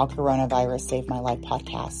of How Coronavirus Saved My Life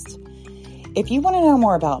podcast. If you want to know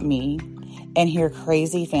more about me and hear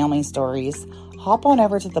crazy family stories, hop on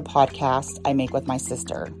over to the podcast I make with my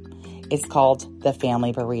sister. It's called The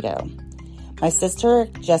Family Burrito. My sister,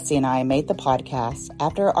 Jessie, and I made the podcast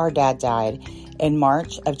after our dad died in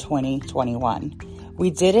March of 2021. We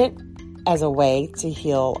did it as a way to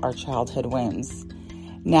heal our childhood wounds.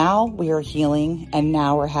 Now we are healing, and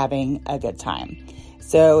now we're having a good time.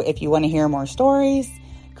 So if you want to hear more stories,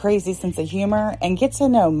 crazy sense of humor, and get to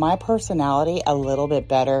know my personality a little bit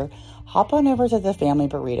better, hop on over to The Family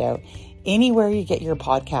Burrito anywhere you get your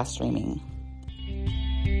podcast streaming.